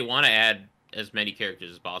said they want to add as many characters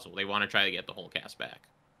as possible. They want to try to get the whole cast back.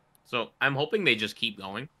 So I'm hoping they just keep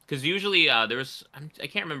going. Because usually I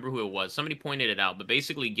can't remember who it was. Somebody pointed it out. But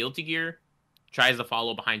basically Guilty Gear tries to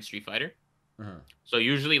follow behind Street Fighter. Mm-hmm. So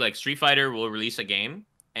usually like Street Fighter will release a game.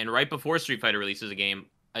 And right before Street Fighter releases a game,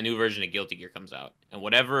 a new version of Guilty Gear comes out. And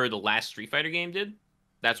whatever the last Street Fighter game did,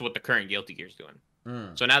 that's what the current Guilty Gear is doing.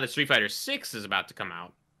 So now that Street Fighter 6 is about to come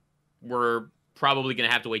out, we're probably going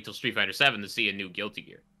to have to wait till Street Fighter 7 to see a new Guilty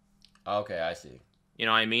Gear. Okay, I see. You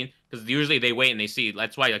know what I mean? Because usually they wait and they see.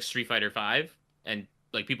 That's why like Street Fighter 5 and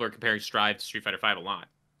like people are comparing Strive to Street Fighter 5 a lot.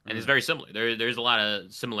 And it's very similar. There's a lot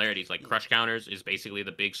of similarities. Like crush counters is basically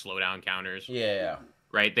the big slowdown counters. Yeah.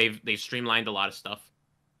 Right? They've streamlined a lot of stuff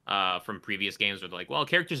from previous games where they're like, well,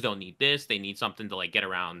 characters don't need this. They need something to like get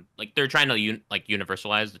around. Like they're trying to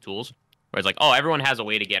universalize the tools. Where it's like, oh, everyone has a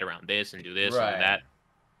way to get around this and do this and do that.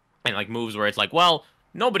 And like moves where it's like, well,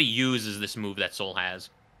 nobody uses this move that Soul has.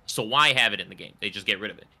 So why have it in the game? They just get rid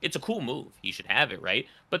of it. It's a cool move. You should have it, right?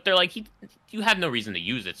 But they're like, you have no reason to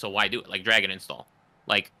use it, so why do it? Like Dragon Install.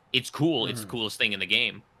 Like, it's cool. It's the coolest thing in the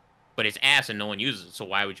game. But it's ass and no one uses it, so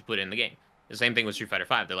why would you put it in the game? The same thing with Street Fighter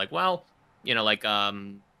 5. They're like, well, you know, like,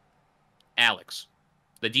 Alex.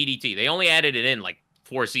 The DDT. They only added it in, like,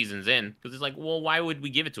 4 seasons in. Because it's like, well, why would we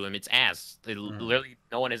give it to him? It's ass. Literally,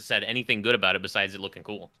 no one has said anything good about it besides it looking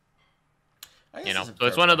cool. You know? So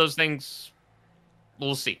it's one of those things...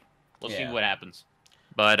 We'll see. We'll see what happens.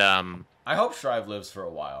 But I hope Strive lives for a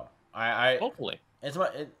while. I hopefully.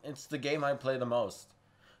 It's the game I play the most.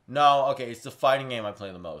 No, okay, it's the fighting game I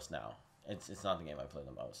play the most now. It's not the game I play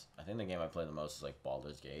the most. I think the game I play the most is like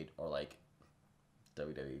Baldur's Gate or like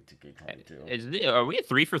WWE 2K22. Are we at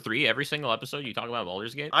 3 for 3 every single episode? You talk about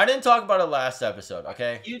Baldur's Gate? I didn't talk about it last episode.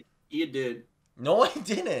 Okay. You did. No, I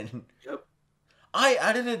didn't. Yep. I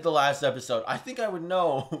edited the last episode. I think I would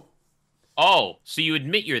know. Oh, so you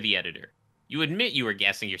admit you're the editor. You admit you were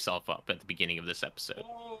gassing yourself up at the beginning of this episode.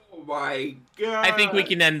 Oh my god. I think we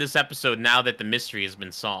can end this episode now that the mystery has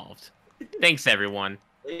been solved. Thanks, everyone.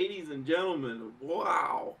 Ladies and gentlemen,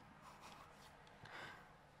 wow.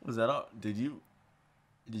 Was that all? Did you?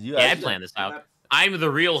 Yeah, I planned this out. I'm the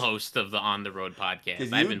real host of the On the Road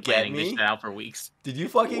podcast. I've been planning this shit out for weeks. Did you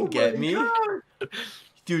fucking get me? God.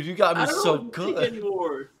 Dude, you got me so good.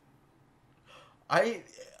 Anymore.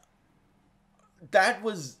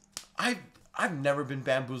 I've never been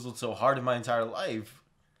bamboozled so hard in my entire life.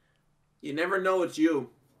 You never know it's you.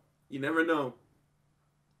 You never know.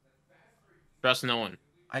 Trust no one.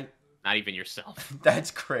 Not even yourself.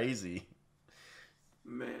 That's crazy.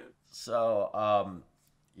 Man. So,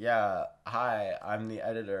 yeah. Hi, I'm the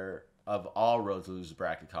editor of all Road to Loser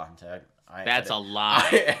bracket content. That's a lie.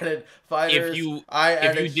 I edit fighters.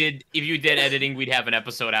 If you did editing, we'd have an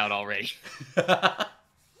episode out already.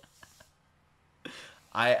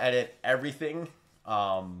 I edit everything.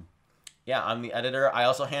 Yeah, I'm the editor. I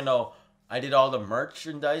also I did all the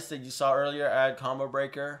merchandise that you saw earlier at Combo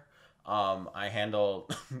Breaker. I handle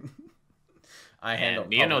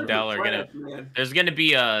me and Odell are gonna. There's gonna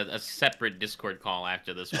be a separate Discord call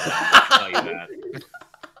after this one. I'll tell you that.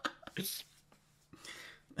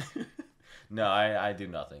 No, I do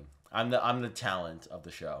nothing. I'm the talent of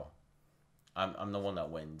the show. I'm the one that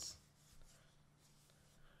wins.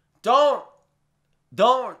 Don't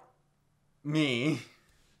me.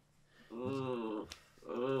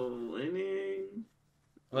 Winning.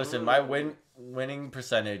 Listen, my winning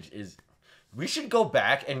percentage is. We should go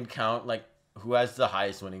back and count like who has the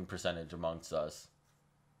highest winning percentage amongst us.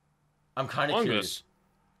 I'm kind of curious.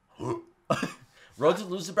 Road to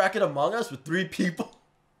Loser bracket Among Us with 3 people.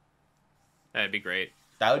 That'd be great.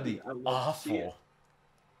 That would be awful.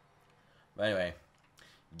 But anyway,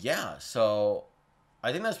 yeah. So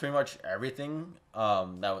I think that's pretty much everything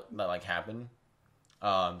that like happened.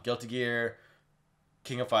 Guilty Gear,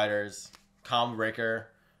 King of Fighters, Combo Breaker,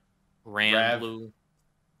 Granblue.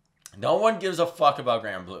 No one gives a fuck about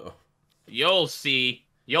Granblue. You'll see.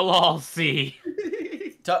 You'll all see.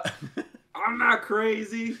 I'm not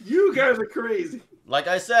crazy. You guys are crazy. Like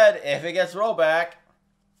I said, if it gets rollback,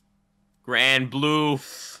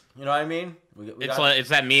 Granblue. You know what I mean? It's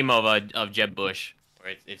that meme of Jeb Bush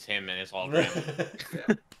where it's him and it's all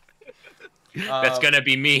Granblue. That's gonna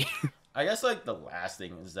be me. I guess like the last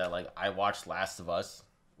thing is that like I watched Last of Us,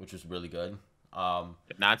 which was really good. I've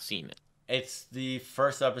not seen it. It's the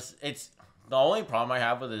first episode. It's the only problem I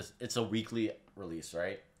have with this. It's a weekly release,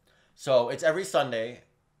 right? So it's every Sunday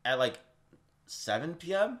at like 7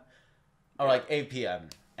 p.m. or like 8 p.m.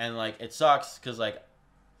 And like it sucks because like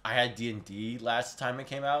I had D&D last time it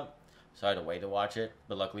came out, so I had to wait to watch it.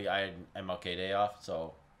 But luckily I had MLK Day off,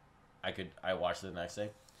 so I watched it the next day.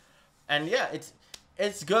 And yeah,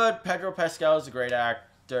 it's good. Pedro Pascal is a great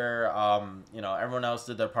actor. You know, everyone else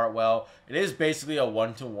did their part well. It is basically a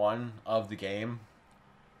 1-to-1 of the game.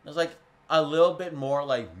 There's like a little bit more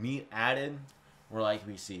like meat added, where like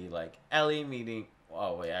we see like Ellie meeting.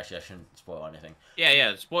 Oh wait, actually I shouldn't spoil anything.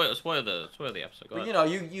 Yeah. Spoil the episode. Go ahead. You know,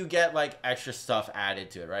 you get like extra stuff added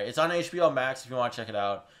to it, right? It's on HBO Max if you want to check it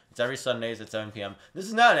out. It's every Sundays at 7 p.m. This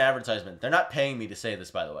is not an advertisement. They're not paying me to say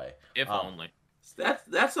this, by the way. If only.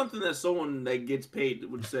 That's something that someone that gets paid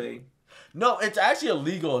would say. No, it's actually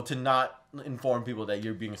illegal to not inform people that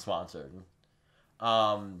you're being sponsored.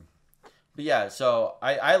 But yeah, so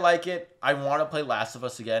I like it. I want to play Last of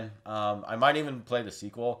Us again. I might even play the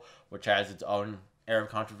sequel, which has its own air of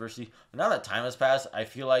controversy. But now that time has passed, I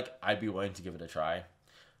feel like I'd be willing to give it a try.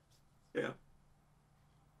 Yeah.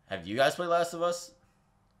 Have you guys played Last of Us?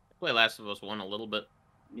 I played Last of Us 1 a little bit.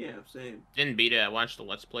 Yeah, same. Didn't beat it. I watched the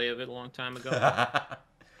Let's Play of it a long time ago.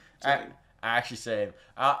 Actually, same.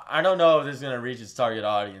 I don't know if this is going to reach its target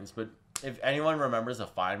audience, but if anyone remembers the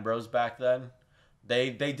Fine Bros back then,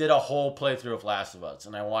 they did a whole playthrough of Last of Us,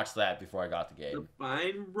 and I watched that before I got the game. The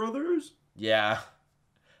Fine Brothers? Yeah.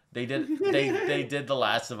 They did they did The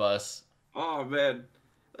Last of Us. Oh, man.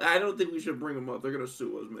 I don't think we should bring them up. They're going to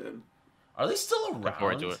sue us, man. Are they still around? Look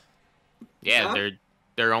forward to it. Yeah, Huh?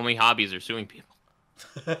 their only hobbies are suing people.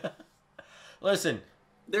 Listen,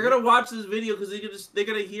 They're gonna watch this video because they're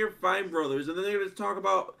gonna hear Fine Brothers, and then they're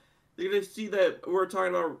gonna see that we're talking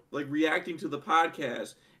about like reacting to the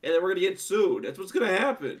podcast, and then we're gonna get sued. That's what's gonna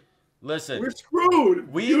happen. listen. We're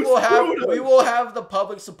screwed. We You will screwed have the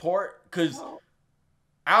public support because us.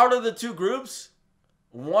 out of the two groups,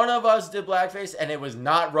 one of us did blackface, and it was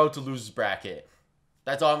not Road to Losers bracket.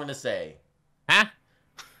 That's all I'm gonna say. Huh?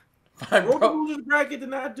 Fine Road to Bro. Losers bracket did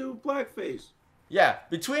not do blackface. Yeah,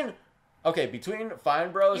 between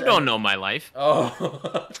Fine Bros. You don't know my life.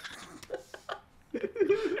 Oh.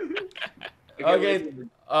 Okay.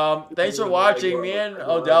 Thanks for watching. Me and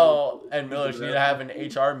Odell and Miller need to have an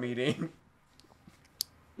HR meeting.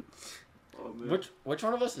 Oh, man. Which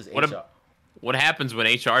one of us is HR? What happens when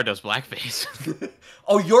HR does blackface?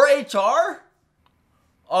 Oh, you're HR?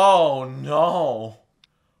 Oh no.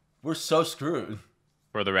 We're so screwed.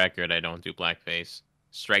 For the record, I don't do blackface.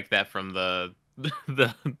 Strike that from the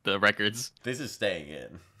records. This is staying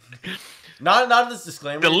in. Not this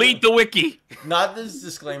disclaimer. Delete the wiki. Not this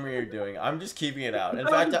disclaimer you're doing. I'm just keeping it out. In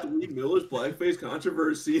Back fact, to Miller's blackface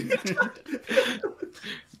controversy.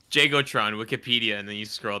 Jagotron, Wikipedia, and then you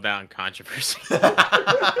scroll down, controversy.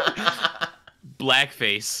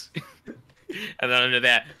 Blackface. And then under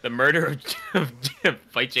that, the murder of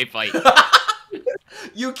Fight J Fight.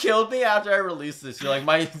 you killed me after I released this. You're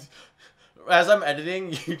like as I'm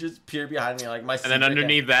editing, you just peer behind me like my. And then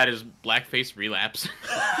underneath that is blackface relapse.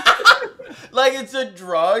 Like it's a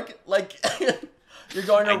drug. Like you're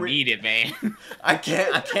going to. I need it, man. I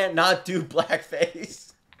can't not do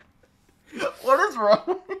blackface. What is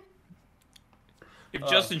wrong? If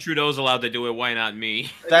Justin Trudeau's allowed to do it, why not me?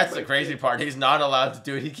 That's the crazy part. He's not allowed to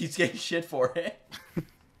do it. He keeps getting shit for it.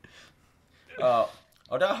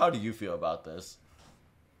 Odell, how do you feel about this?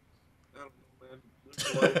 I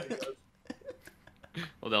don't know, man.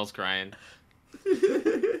 Odell's crying.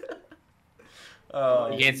 Uh,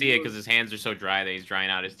 You can't see it because his hands are so dry that he's drying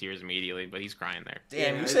out his tears immediately, but he's crying there.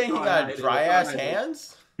 Damn, Yeah, you saying he it's got not- dry it's ass not-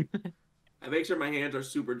 hands? I make sure my hands are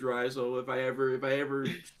super dry, so if I ever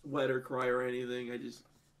sweat or cry or anything,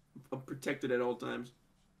 I'm protected at all times.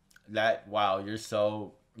 Wow,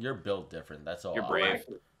 you're built different. That's all. You're brave.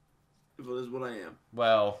 If it is what I am.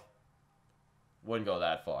 Well, wouldn't go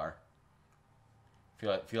that far.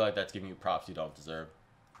 Feel like that's giving you props you don't deserve.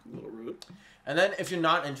 A little rude. And then if you're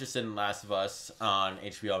not interested in Last of Us on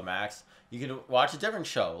HBO Max, you can watch a different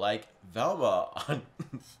show like Velma on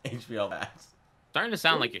HBO Max. Starting to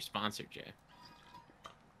sound like you're sponsored, Jay.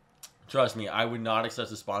 Trust me, I would not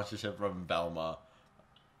accept a sponsorship from Velma.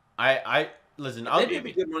 I listen. If they gave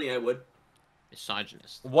me good money, I would.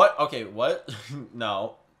 Misogynist. What? Okay, what?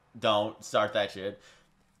 No, don't start that shit.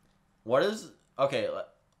 What is... Okay,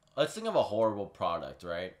 let's think of a horrible product,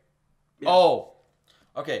 right? Yeah. Oh,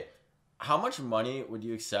 okay. How much money would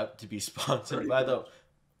you accept to be sponsored by the...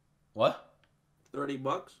 What? $30.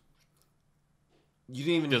 You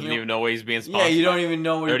didn't even Doesn't hear... even know what he's being sponsored. Yeah, you don't by. even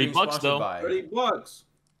know what you're 30 being bucks, sponsored though. by. $30.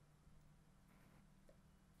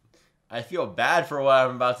 I feel bad for what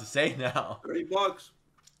I'm about to say now. $30.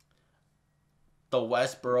 The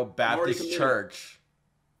Westboro Baptist committed. Church.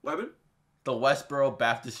 Weapon? The Westboro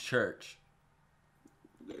Baptist Church.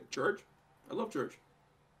 Church? I love church.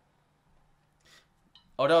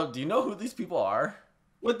 Oh no, do you know who these people are?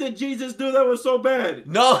 What did Jesus do that was so bad?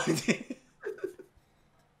 No.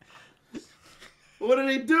 What did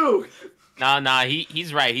he do? Nah,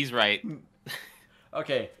 he's right. He's right.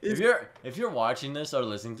 Okay, if you're watching this or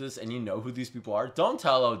listening to this and you know who these people are, don't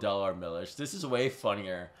tell Odell or Millish. This is way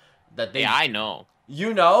funnier. That they. Yeah, I know.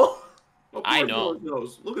 You know? Of I course know. Lord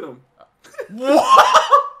knows. Look at him. What?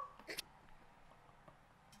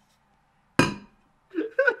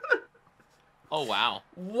 Oh wow.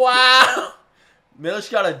 Wow. Millish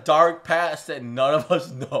got a dark past that none of us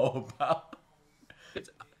know about.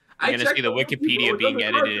 You're gonna see the Wikipedia being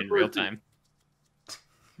edited in real time.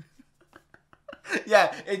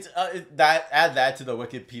 Yeah, it's that. Add that to the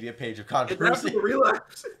Wikipedia page of controversy. It's the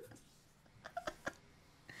relapse.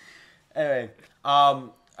 Anyway,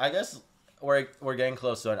 I guess we're getting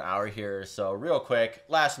close to an hour here, so real quick,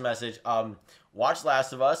 last message. Watch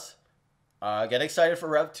Last of Us. Get excited for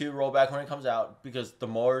Rev 2 rollback when it comes out, because the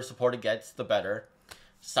more support it gets, the better.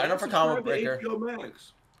 Sign up for Comic Breaker.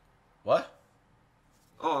 Max. What?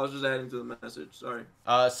 Oh, I was just adding to the message. Sorry.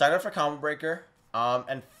 Sign up for Comic Breaker.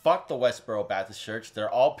 And fuck the Westboro Baptist Church. They're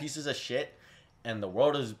all pieces of shit, and the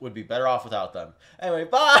world would be better off without them. Anyway,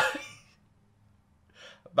 bye.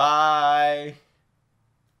 Bye.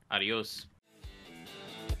 Adios.